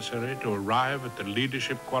necessary to arrive at the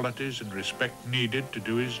leadership qualities and respect needed to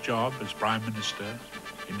do his job as Prime Minister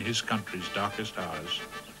in his country's darkest hours?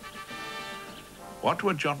 What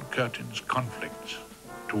were John Curtin's conflicts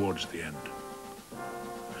towards the end?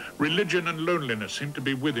 Religion and loneliness seemed to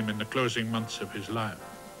be with him in the closing months of his life.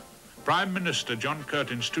 Prime Minister John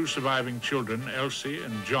Curtin's two surviving children, Elsie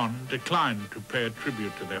and John, declined to pay a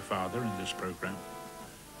tribute to their father in this program.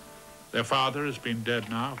 Their father has been dead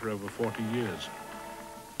now for over 40 years.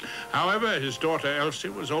 However, his daughter Elsie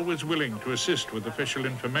was always willing to assist with official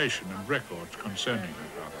information and records concerning her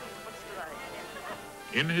father.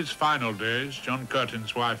 In his final days, John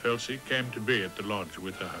Curtin's wife Elsie came to be at the lodge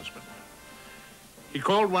with her husband. He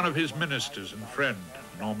called one of his ministers and friend,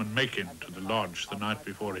 Norman Makin, to the lodge the night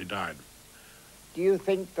before he died. Do you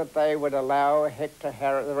think that they would allow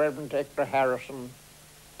the Reverend Hector Harrison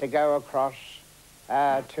to go across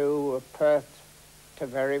to Perth to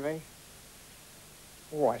bury me?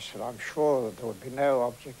 Oh, I said, I'm sure that there would be no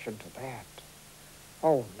objection to that.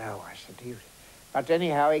 Oh, no, I said. But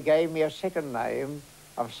anyhow, he gave me a second name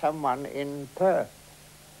of someone in Perth.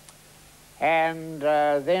 And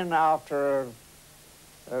then after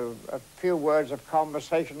a few words of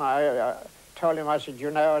conversation, I told him, I said,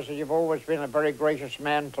 you know, I said, you've always been a very gracious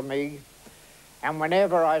man to me. And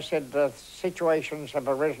whenever I said situations have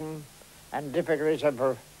arisen and difficulties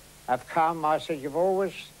have come, I said, you've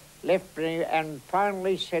always left me and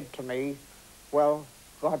finally said to me, well,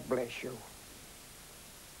 God bless you.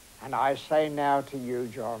 And I say now to you,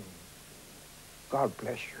 John, God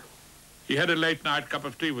bless you. He had a late-night cup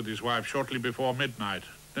of tea with his wife shortly before midnight.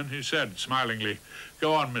 Then he said, smilingly,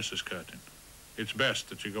 go on, Mrs. Curtin. It's best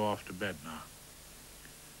that you go off to bed now.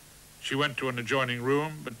 She went to an adjoining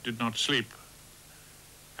room, but did not sleep,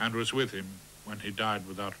 and was with him when he died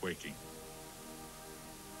without waking.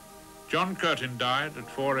 John Curtin died at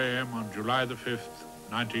 4 a.m. on July the 5th,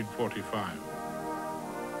 1945.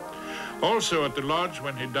 Also at the lodge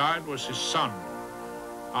when he died was his son,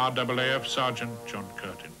 RAAF Sergeant John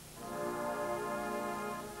Curtin.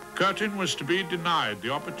 Curtin was to be denied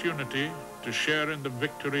the opportunity to share in the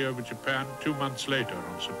victory over Japan 2 months later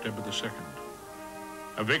on September the 2nd.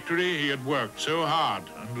 A victory he had worked so hard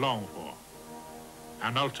and long for,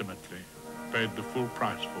 and ultimately paid the full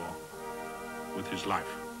price for with his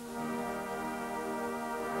life.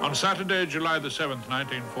 On Saturday, July the 7th,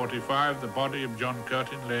 1945, the body of John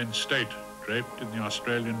Curtin lay in state, draped in the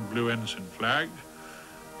Australian blue ensign flag,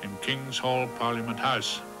 in King's Hall, Parliament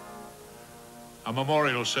House. A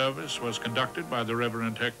memorial service was conducted by the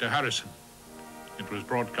Reverend Hector Harrison. It was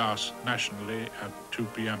broadcast nationally at 2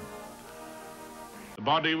 p.m. The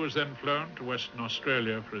body was then flown to Western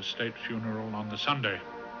Australia for a state funeral on the Sunday.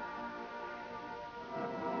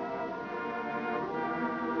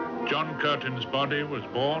 John Curtin's body was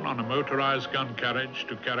borne on a motorized gun carriage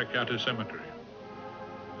to Karrakatta Cemetery.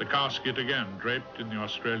 The casket again draped in the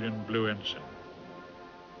Australian blue ensign.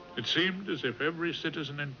 It seemed as if every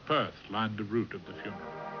citizen in Perth lined the route of the funeral.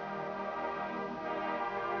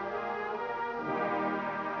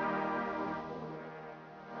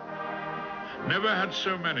 Never had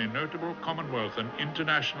so many notable Commonwealth and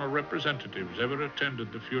international representatives ever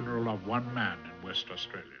attended the funeral of one man in West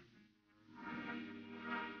Australia.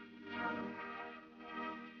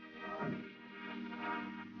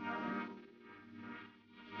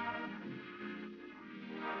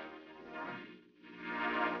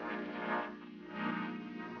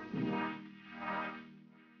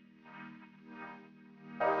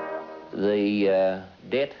 The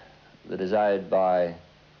debt that is owed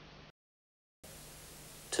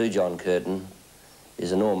to John Curtin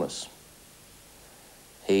is enormous.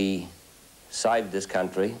 He saved this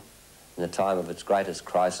country in the time of its greatest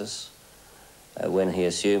crisis when he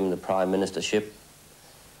assumed the Prime Ministership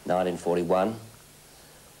in 1941,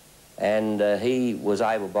 and he was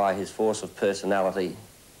able, by his force of personality,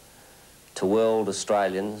 to weld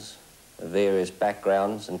Australians of various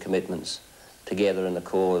backgrounds and commitments together in the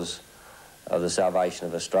cause of the salvation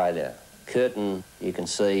of Australia. Curtin, you can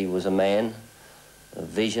see, was a man of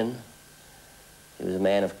vision. He was a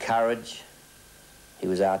man of courage. He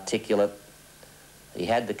was articulate. He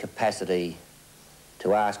had the capacity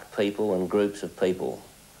to ask people and groups of people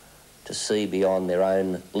to see beyond their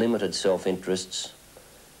own limited self-interests,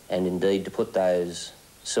 and indeed to put those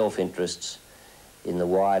self-interests in the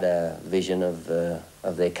wider vision of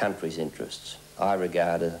their country's interests. I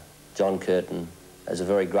regard John Curtin as a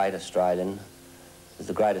very great Australian, as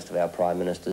the greatest of our Prime Ministers.